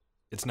basket.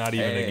 It's not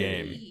even a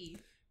game.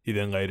 He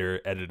then later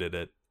edited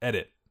it.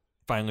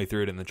 Finally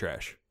threw it in the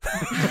trash.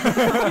 Thanks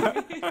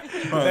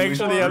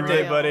for the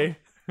update, buddy.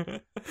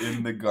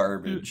 In the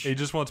garbage. He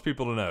just wants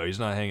people to know he's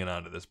not hanging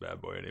on to this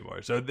bad boy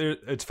anymore. So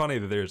it's funny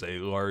that there's a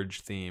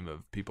large theme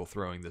of people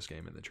throwing this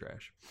game in the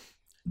trash.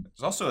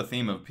 There's also a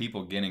theme of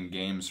people getting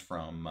games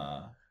from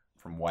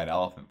white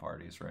elephant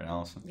parties, right,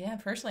 Allison? Yeah,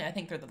 personally, I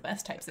think they're the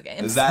best types of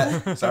games. Is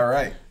that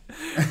right?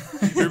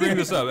 You're bringing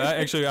this up.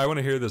 Actually, I want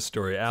to hear this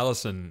story.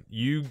 Allison,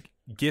 you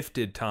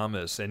gifted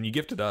Thomas, and you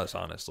gifted us,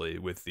 honestly,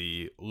 with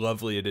the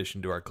lovely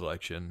addition to our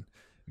collection,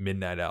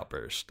 Midnight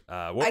Outburst.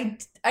 I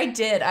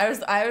did. I was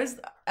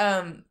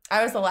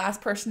the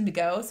last person to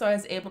go, so I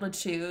was able to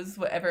choose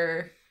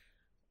whatever.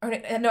 Or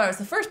no, I was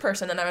the first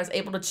person, and I was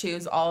able to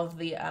choose all of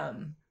the At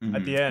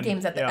the end,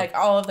 games at the yeah. like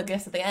all of the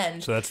gifts at the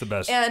end. So that's the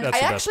best. And that's I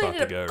the best actually spot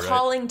ended to up go, right?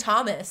 calling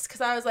Thomas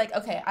because I was like,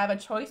 okay, I have a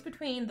choice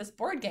between this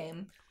board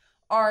game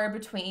or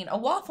between a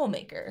waffle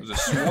maker. It was a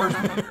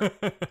s'mores maker.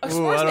 A Ooh,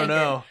 s'mores I don't maker.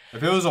 know.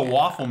 If it was a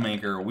waffle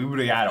maker, we would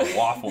have had a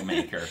waffle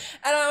maker.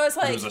 And I was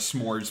If it like, was a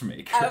s'mores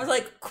maker. I was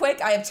like,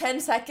 quick, I have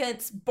 10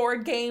 seconds,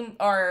 board game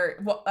or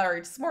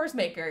s'mores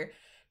maker.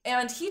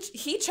 And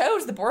he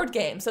chose the board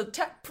game. So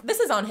this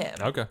is on him.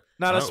 Okay.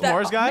 Not a Oh.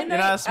 s'mores guy? You're not a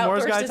Midnight s'mores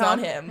Outburst guy, is Tom? on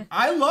him.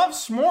 I love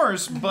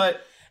s'mores,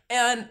 but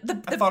And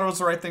I thought it was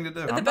the right thing to do.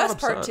 the not best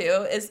part upset.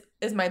 too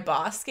is my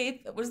boss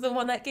was the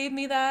one that gave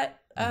me that.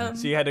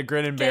 So you had to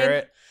grin and game. bear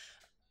it.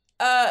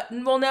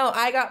 Well, no,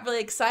 I got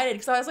really excited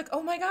because I was like,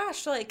 oh my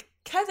gosh, like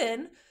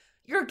Kevin,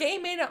 your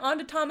game made it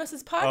onto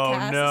Thomas's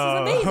podcast. Oh,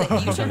 no. This is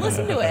amazing. You should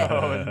listen to it.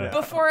 Oh, no.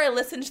 Before I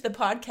listened to the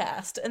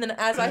podcast, and then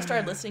as I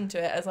started listening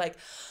to it, I was like,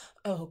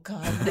 oh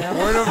god,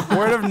 no.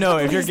 Word of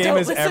note, if your Please game don't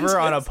is listen ever to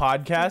on a this.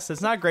 podcast,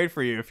 it's not great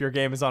for you if your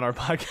game is on our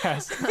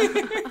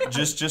podcast.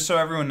 Just so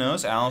everyone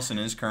knows, Allison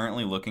is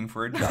currently looking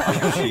for a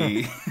job.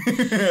 She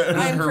her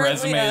currently,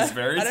 resume is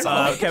very I don't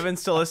solid.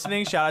 Kevin's still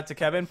listening. Shout out to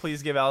Kevin.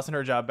 Please give Allison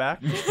her job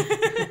back.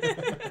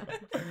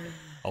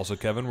 Also,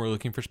 Kevin, we're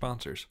looking for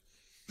sponsors.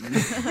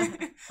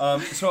 We've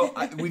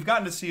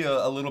gotten to see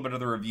a little bit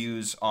of the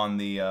reviews on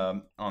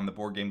the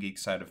Board Game Geek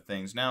side of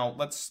things. Now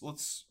let's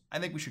I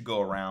think we should go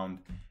around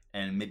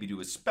and maybe do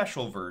a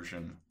special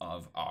version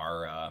of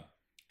our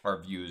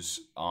views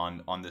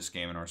on this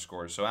game and our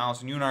scores. So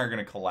Allison, you and I are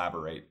going to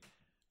collaborate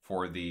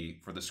for the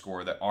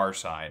score that our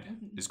side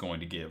is going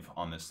to give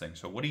on this thing.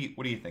 So what are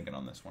you thinking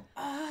on this one?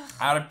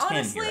 Out of 10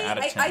 honestly, here. Out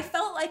of 10. I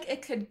felt like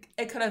it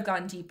could have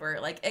gone deeper.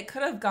 Like it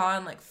could have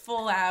gone like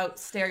full out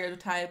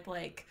stereotype,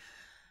 like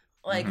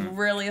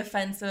really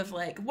offensive,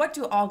 like what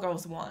do all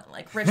girls want,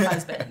 like rich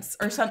husbands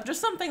or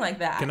something like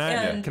that. Can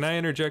I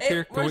interject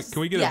here? Can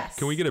we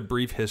get a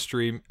brief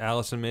history,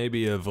 Allison,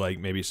 maybe of like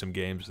maybe some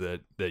games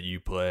that you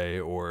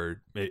play,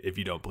 or if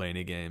you don't play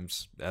any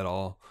games at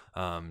all,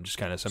 just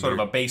kind of sort of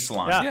a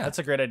baseline. Yeah, that's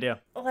a great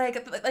idea.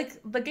 Like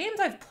the games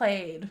I've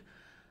played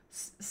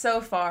so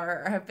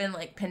far have been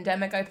like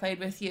Pandemic. I played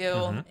with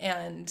you,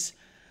 and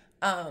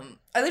I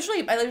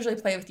usually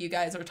play with you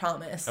guys or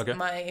Thomas.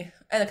 Okay.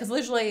 Because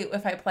usually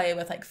if I play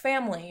with like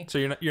family, so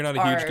you're not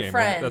a huge gamer.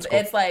 Friends, That's cool.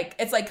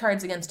 it's like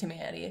Cards Against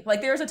Humanity.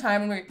 Like there was a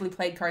time when we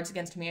played Cards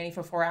Against Humanity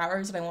for 4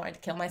 hours and I wanted to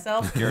kill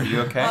myself. Are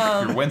you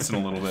okay? You're wincing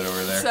a little bit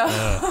over there. So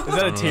is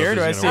that a tier?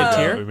 Do I see a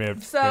tier?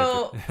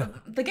 So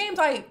the games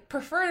I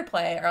prefer to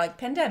play are like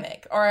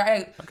Pandemic, or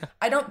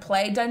I don't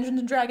play Dungeons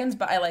and Dragons,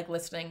 but I like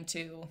listening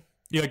to.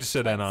 You like to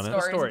sit in on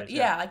it? Stories,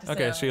 yeah. I like to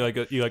sit in so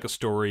you like a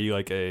story, you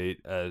like a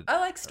I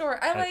like story.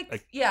 I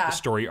like a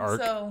story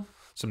arc, so,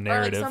 some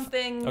narrative, or like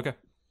something okay,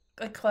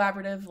 like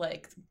collaborative,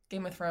 like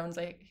Game of Thrones.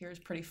 I hear is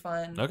pretty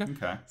fun. Okay.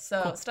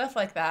 So stuff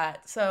like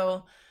that.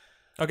 So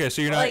okay,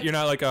 so you're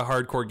not like a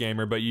hardcore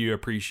gamer, but you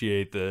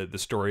appreciate the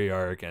story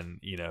arc and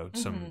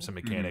some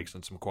mechanics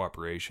and some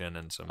cooperation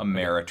and some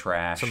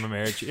Ameritrash. Some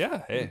Ameritrash.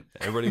 Yeah, hey,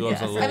 everybody loves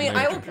a little. I mean,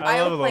 Ameritrash.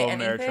 I will play little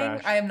anything.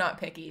 Ameritrash. I am not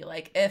picky.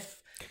 Like if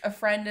a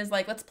friend is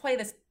like, let's play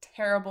this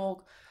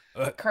terrible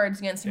Cards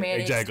Against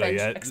Humanity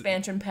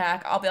expansion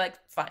pack, I'll be like,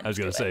 fine. I was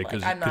gonna say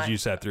because you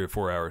sat through a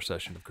 4-hour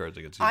session of Cards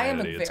Against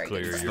Humanity. It's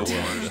clear you're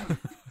one.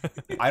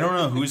 I don't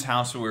know whose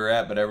house we were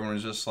at, but everyone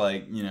was just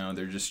like,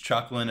 they're just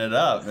chuckling it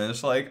up. And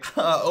it's like,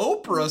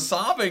 Oprah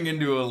sobbing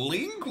into a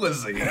lean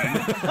cuisine.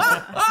 Can't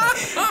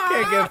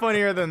get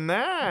funnier than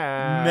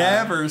that.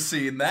 Never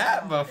seen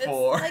that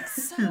before.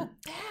 It's like so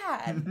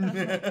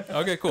bad.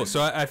 Okay, cool.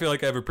 So I feel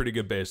like I have a pretty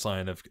good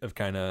baseline of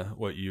kind of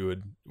what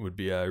you would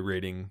be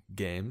rating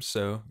games.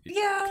 So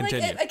yeah,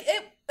 continue.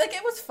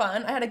 It was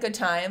fun. I had a good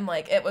time.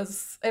 Like it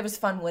was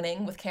fun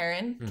winning with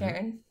Karen.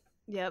 Karen.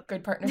 Yep.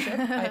 Good partnership.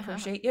 I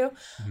appreciate you.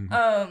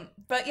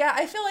 But yeah,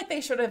 I feel like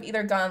they should have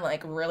either gone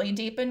like really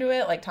deep into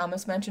it, like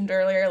Thomas mentioned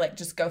earlier, like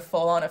just go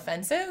full on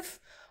offensive,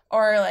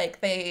 or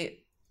like they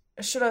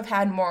should have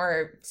had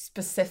more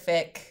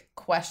specific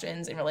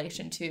questions in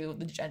relation to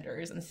the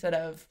genders instead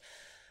of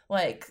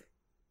like,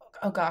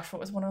 oh gosh, what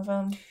was one of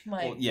them?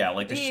 Like,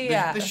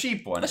 the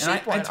sheep one.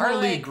 I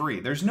totally agree.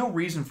 There's no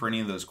reason for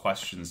any of those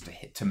questions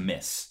to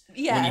miss.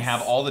 Yes. When you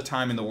have all the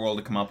time in the world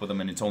to come up with them,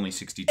 and it's only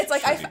 62. It's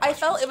like I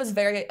felt it was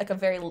very a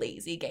very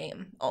lazy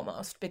game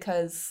almost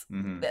because,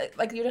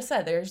 like you just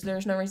said, there's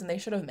no reason they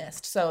should have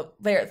missed. So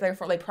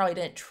therefore they probably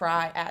didn't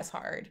try as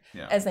hard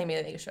as they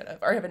maybe should have,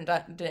 or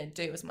didn't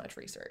do as much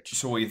research.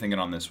 So what are you thinking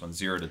on this one?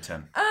 0 to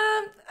 10?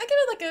 I give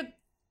it like a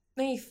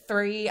maybe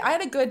 3. I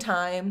had a good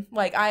time.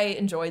 Like I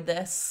enjoyed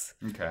this.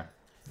 Okay.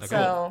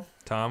 So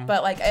Tom,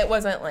 but like it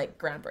wasn't like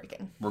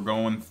groundbreaking. We're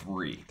going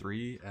 3.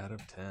 3 out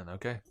of 10.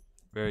 Okay.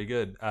 Very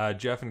good.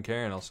 Jeff and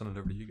Karen, I'll send it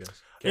over to you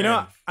guys.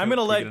 Karen, I'm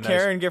gonna let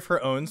Karen give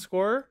her own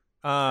score,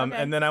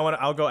 and then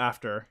I'll go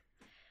after.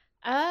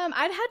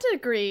 I'd have to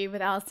agree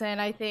with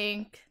Allison. I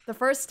think the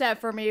first step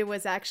for me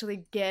was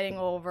actually getting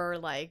over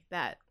like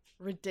that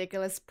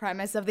ridiculous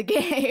premise of the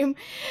game,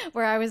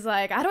 where I was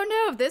like, I don't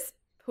know if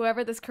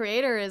whoever this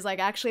creator is like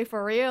actually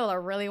for real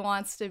or really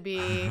wants to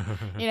be,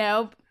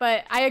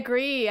 but I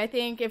agree. I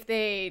think if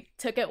they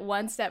took it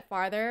one step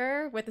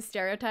farther with the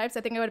stereotypes,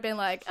 I think it would have been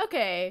like,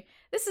 okay,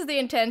 this is the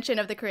intention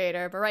of the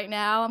creator. But right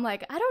now I'm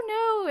like, I don't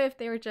know if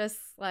they were just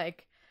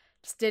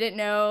didn't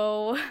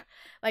know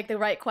like the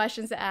right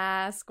questions to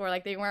ask, or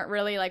like they weren't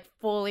really like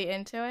fully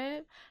into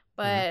it.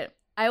 But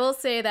I will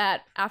say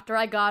that after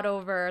I got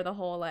over the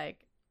whole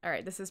like, all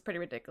right, this is pretty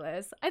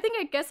ridiculous, I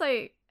guess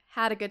I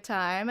had a good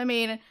time. I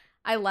mean,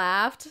 I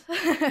laughed.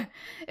 It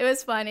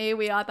was funny.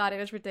 We all thought it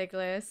was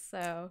ridiculous.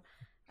 So,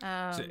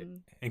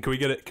 and can we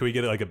get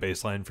it like a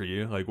baseline for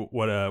you? Like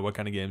what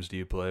kind of games do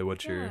you play?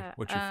 What's your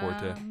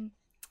forte?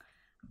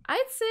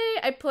 I'd say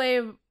I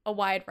play a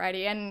wide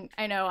variety, and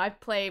I know I've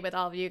played with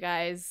all of you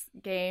guys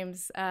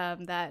games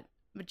that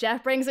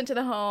Jeff brings into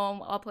the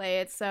home. I'll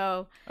play it.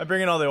 So I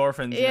bring in all the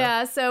orphans.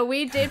 Yeah. So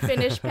we did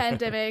finish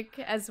Pandemic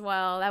as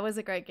well. That was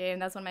a great game.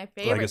 That's one of my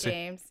favorite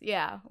games.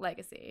 Yeah,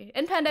 Legacy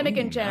and Pandemic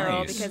in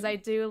general, because I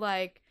do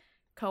like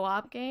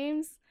co-op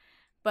games,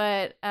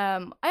 but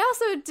I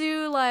also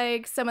do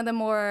like some of the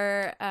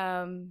more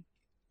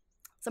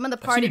some of the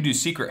party. You do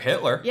Secret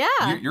Hitler. Yeah.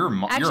 You're a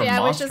monster. Actually, I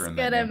was just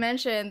going to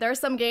mention there are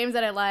some games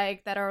that I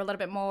like that are a little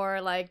bit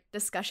more like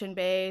discussion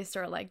based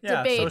or like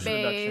debate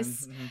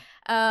based.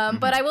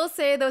 But I will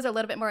say those are a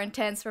little bit more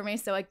intense for me,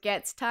 so it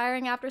gets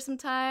tiring after some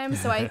time.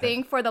 So I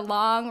think for the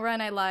long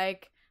run, I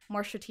like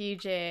more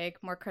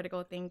strategic, more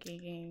critical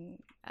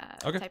thinking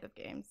Okay. type of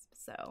games.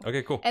 So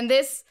Okay, cool. and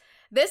this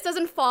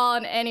doesn't fall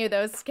in any of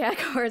those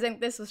categories. And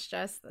this was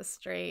just a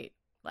straight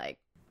like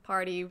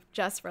party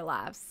just for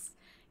laughs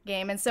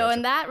game. And so Gotcha.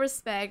 in that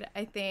respect,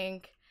 I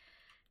think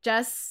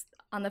just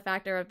on the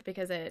factor of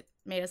because it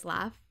made us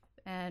laugh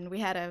and we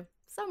had a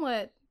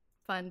somewhat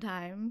fun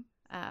time.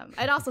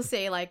 I'd also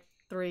say like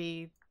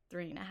 3.5,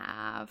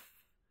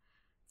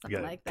 something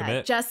gotta like that.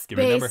 commit. Just Give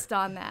me a number. based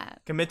on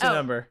that. Commit to Oh,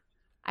 number.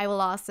 I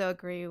will also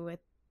agree with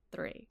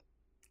 3.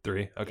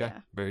 3. Okay, Yeah.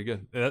 very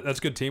good. That's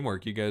good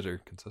teamwork. You guys are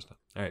consistent.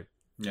 All right.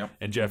 Yep.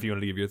 And Jeff, you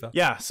wanted to give your thoughts?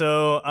 Yeah,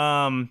 so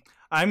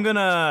I'm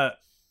gonna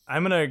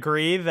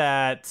agree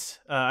that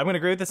I'm gonna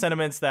agree with the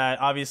sentiments that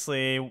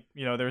obviously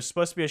there's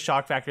supposed to be a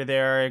shock factor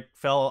there. It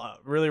fell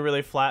really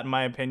really flat in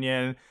my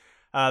opinion.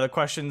 The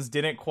questions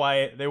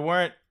they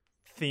weren't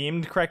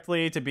themed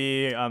correctly to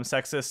be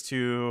sexist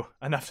to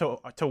enough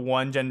to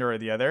one gender or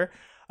the other,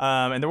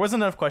 and there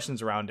wasn't enough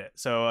questions around it.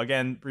 So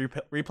again,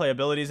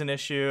 replayability is an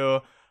issue.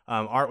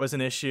 Art was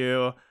an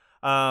issue.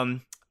 I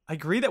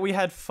agree that we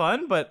had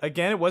fun, but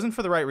again, it wasn't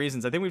for the right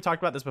reasons. I think we've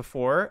talked about this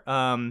before,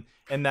 and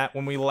that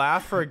when we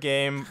laugh for a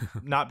game,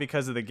 not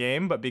because of the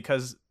game, but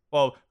because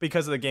of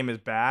the game is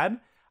bad,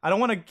 I don't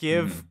want to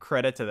give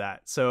credit to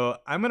that. So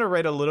I'm going to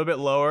rate a little bit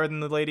lower than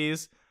the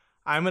ladies.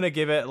 I'm going to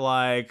give it a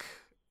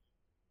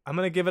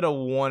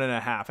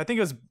 1.5. I think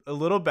it was a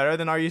little better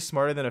than Are You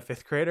Smarter Than a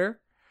Fifth Grader?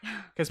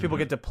 Because people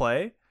get to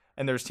play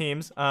and there's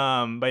teams.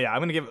 But yeah, I'm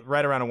going to give it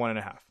right around a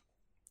 1.5.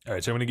 All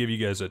right, so I'm going to give you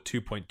guys a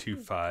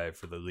 2.25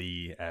 for the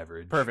Lee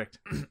average. Perfect.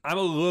 I'm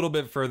a little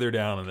bit further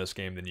down in this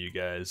game than you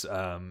guys.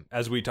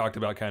 As we talked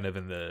about kind of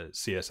in the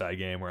CSI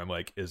game where I'm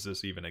like, is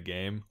this even a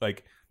game?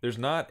 Like, there's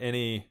not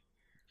any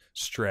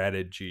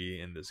strategy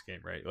in this game,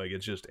 right? Like,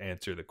 it's just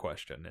answer the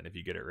question. And if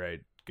you get it right,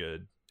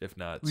 good. If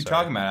not, What are you sorry.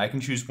 talking about? I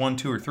can choose 1,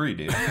 2, or 3,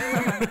 dude.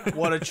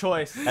 What a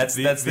choice. That's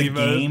the the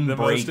most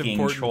game-breaking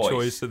important choice.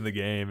 choice in the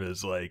game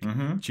is like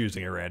Mhm.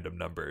 choosing a random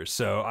number.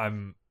 So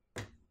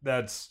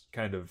that's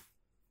kind of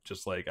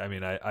just like, I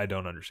mean, I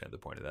don't understand the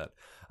point of that.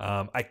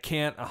 I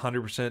can't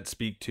 100%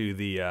 speak to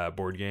the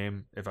board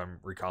game if I'm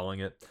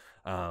recalling it,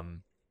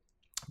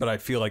 but I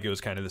feel like it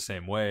was kind of the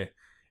same way.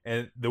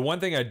 And the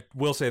one thing I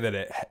will say that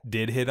it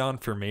did hit on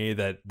for me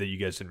that you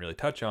guys didn't really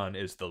touch on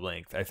is the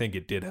length. I think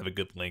it did have a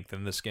good length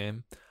in this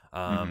game.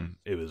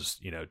 It was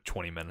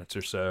 20 minutes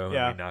or so,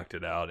 Yeah. and we knocked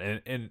it out.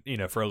 And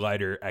for a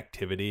lighter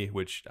activity,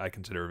 which I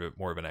consider it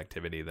more of an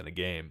activity than a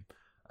game,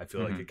 I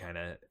feel like it kind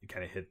of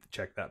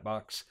checked that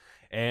box.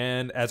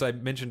 And as I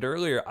mentioned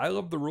earlier, I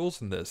love the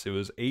rules in this. It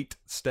was 8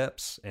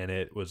 steps, and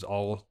it was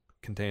all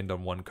contained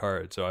on one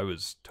card, so I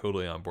was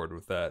totally on board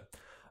with that.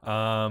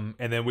 And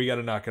then we got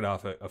to knock it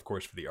off, of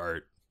course, for the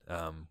art,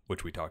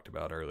 which we talked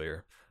about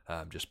earlier,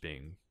 I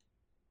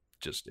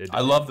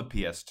love the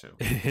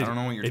PS2. I don't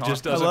know what you're it talking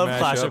just about. doesn't love match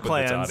Clash up of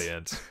with its Clans.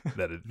 audience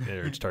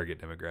or its target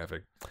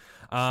demographic.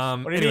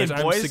 What do you Anyways, mean?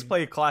 I'm Boys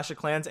play Clash of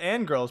Clans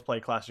and girls play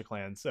Clash of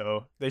Clans,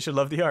 so they should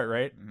love the art,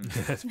 right?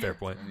 That's a fair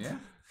point. Yeah.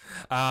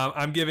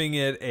 I'm giving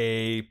it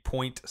a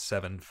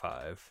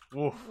 0.75.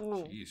 Ooh.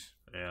 Jeez.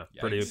 Yeah,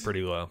 Yikes.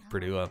 pretty low.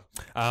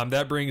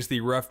 That brings the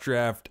Rough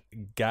Draft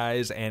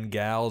guys and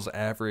gals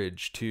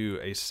average to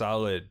a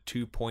solid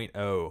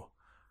 2.0.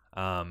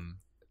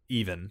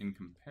 Even. In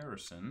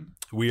comparison,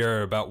 We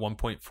are about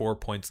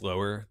 1.4 points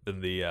lower than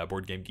the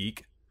Board Game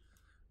Geek,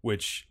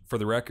 which for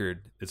the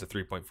record is a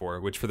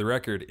 3.4, which for the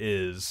record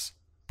is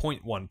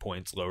 0.1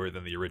 points lower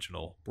than the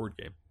original board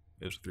game.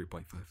 It was a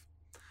 3.5.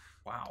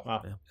 wow.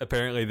 Wow. Yeah.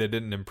 Apparently, they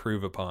didn't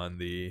improve upon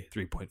the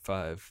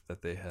 3.5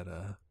 that they had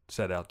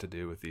set out to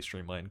do with the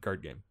streamlined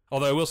card game.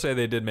 Although I will say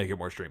they did make it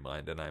more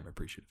streamlined, and I'm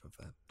appreciative of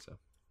that. So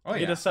Oh,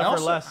 You yeah. just suffer I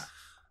also- less.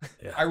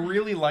 Yeah. I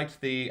really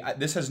liked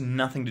this has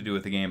nothing to do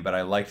with the game, but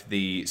I liked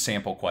the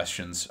sample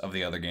questions of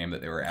the other game that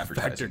they were Factor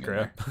advertising. in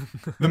there.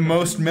 crap. The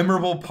most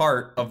memorable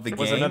part of the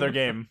Was game another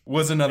game.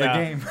 Was another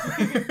Yeah. game.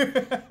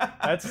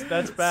 That's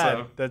bad.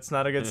 So- That's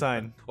not a good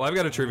sign. Well, I've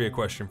got a trivia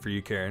question for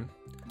you, Karen.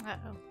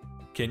 Uh-oh.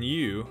 Can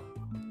you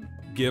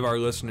give our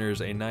listeners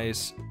a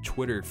nice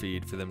Twitter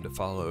feed for them to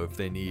follow if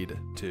they need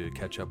to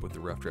catch up with the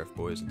Rough Draft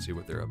Boys and see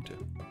what they're up to?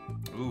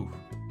 Ooh.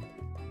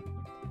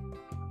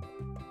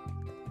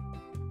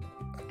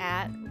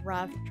 At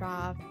Rough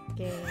Draft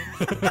Games.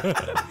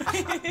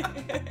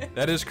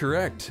 That is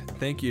correct.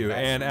 Thank you.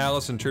 And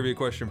Allison, trivia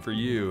question for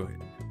you.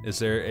 Is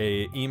there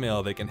a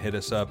email they can hit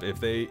us up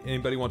if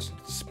anybody wants to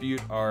dispute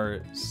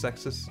our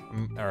sexist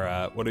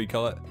or what do you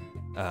call it?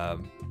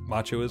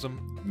 Machoism?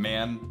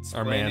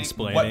 Mansplaining.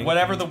 mansplaining.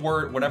 Whatever the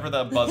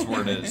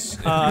buzzword is,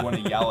 if you want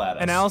to yell at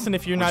us. And Allison,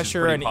 if you're which not is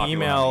sure, pretty an popular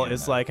email on the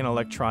is internet. like an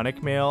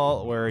electronic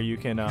mail where you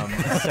can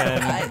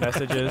send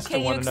messages to Can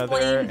you one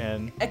another. explain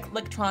And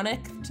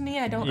electronic to me?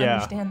 I don't Yeah.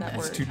 understand that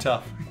It's word. too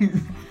tough.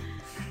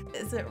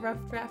 Is it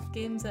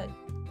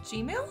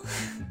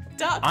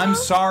roughdraftgames@gmail.com? I'm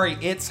sorry,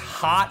 it's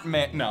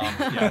Hotmail. No,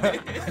 yeah.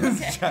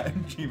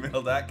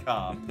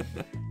 gmail.com.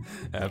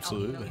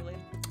 Absolutely.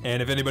 And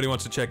if anybody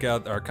wants to check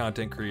out our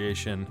content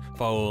creation,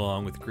 follow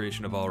along with the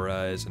creation of All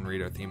Rise, and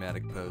read our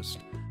thematic post,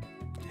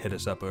 hit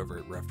us up over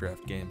at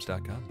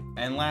roughdraftgames.com.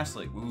 And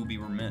lastly, we would be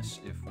remiss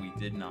if we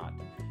did not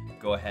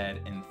go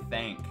ahead and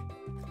thank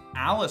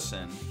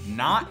Allison,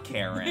 not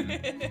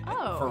Karen,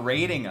 Oh. for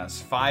rating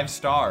us 5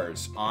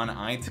 stars on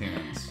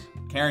iTunes.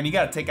 Karen, you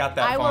got to take out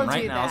that I phone will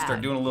right do now, that.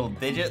 start doing a little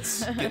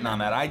digits, getting on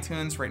that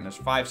iTunes, rating us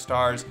 5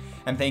 stars.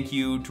 And thank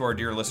you to our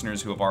dear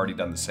listeners who have already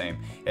done the same.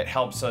 It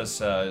helps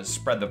us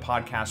spread the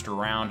podcast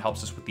around,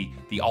 helps us with the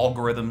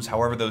algorithms,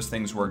 however those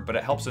things work, but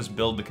it helps us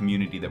build the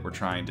community that we're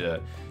trying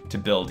to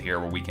build here,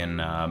 where we can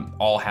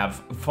all have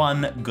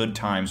fun, good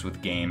times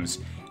with games,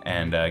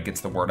 and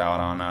gets the word out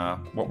on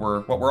what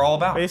we're all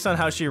about. Based on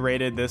how she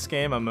rated this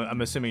game,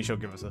 I'm assuming she'll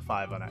give us a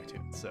 5 on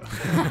iTunes. So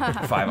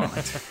 5 on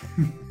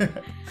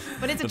it.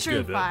 But it's a That's true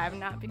good, though. 5,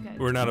 not because.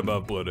 We're not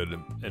above bloated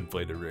and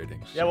inflated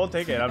ratings. yeah, we'll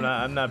take it.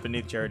 I'm not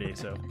beneath charity.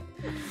 So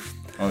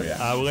Oh yeah.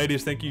 Well,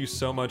 ladies, thank you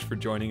so much for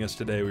joining us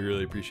today. We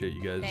really appreciate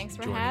you guys Thanks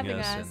for joining having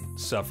us us. and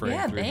suffering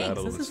Yeah, through thanks.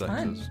 Battle of This the is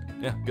fun. Sexes.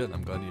 Yeah, good.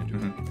 I'm glad you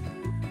enjoyed it.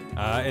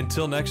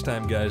 Until next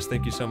time, guys,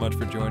 thank you so much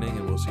for joining,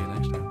 and we'll see you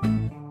next time.